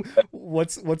 Like,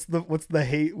 what's the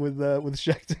hate with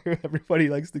Schecter? Everybody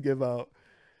likes to give out.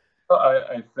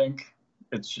 I think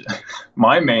it's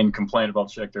my main complaint about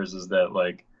Schecters is that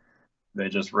like they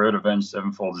just rode Avenged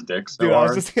Sevenfold's dick so Dude,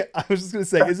 hard. I was just gonna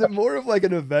say, is it more of like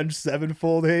an Avenged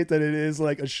Sevenfold hate than it is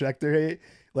like a Schecter hate?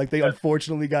 Like they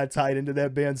unfortunately got tied into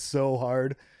that band so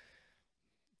hard.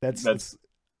 That's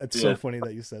so funny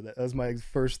that you said that. That was my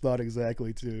first thought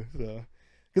exactly too. So,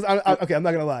 because I'm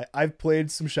not gonna lie, I've played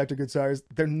some Schecter guitars.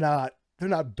 They're not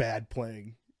bad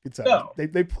playing guitars. No.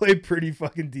 They play pretty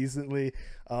fucking decently.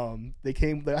 I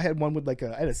had one with I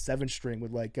had a 7-string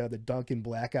with like the Duncan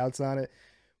blackouts on it.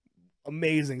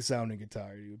 Amazing sounding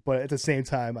guitar, dude. But at the same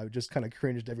time, I just kind of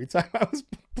cringed every time I was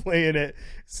playing it,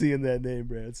 seeing that name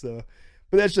brand. So.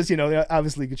 But that's just,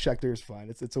 obviously Schecter is fine.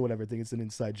 It's a whatever thing. It's an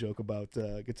inside joke about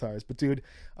guitars. But dude,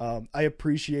 I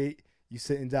appreciate you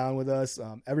sitting down with us.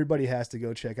 Everybody has to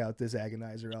go check out this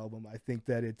Agonizer album. I think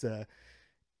that it,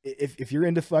 if you're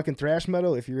into fucking thrash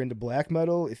metal, if you're into black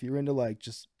metal, if you're into like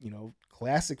just,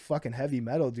 classic fucking heavy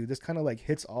metal, dude, this kind of like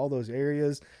hits all those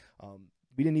areas.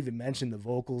 We didn't even mention the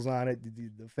vocals on it.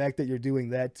 The fact that you're doing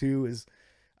that too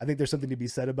I think there's something to be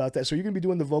said about that. So you're going to be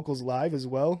doing the vocals live as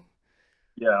well?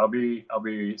 Yeah, I'll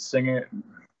be singing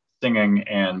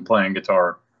and playing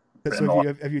guitar. So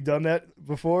have you done that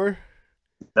before?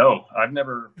 No, I've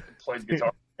never played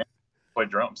guitar. Played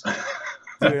drums.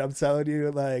 Dude, I'm telling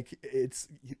you, like it's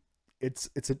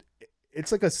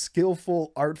like a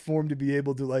skillful art form to be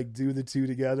able to like do the two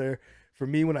together. For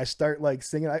me, when I start like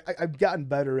singing, I've gotten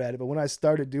better at it, but when I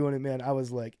started doing it, man, I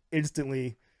was like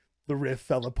instantly the riff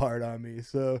fell apart on me.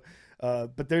 So.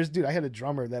 But I had a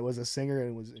drummer that was a singer,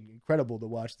 and it was incredible to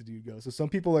watch the dude go. So some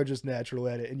people are just natural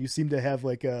at it, and you seem to have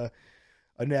like a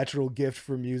natural gift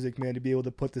for music, man, to be able to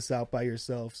put this out by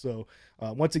yourself. So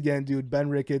once again, dude,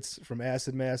 Ben Ricketts from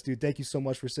Acid Mass, dude, thank you so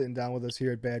much for sitting down with us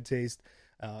here at Bad Taste.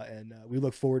 And we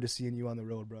look forward to seeing you on the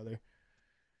road, brother.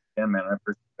 Yeah, man, I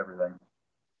appreciate everything.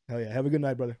 Hell yeah. Have a good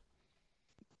night, brother.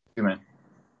 You, man.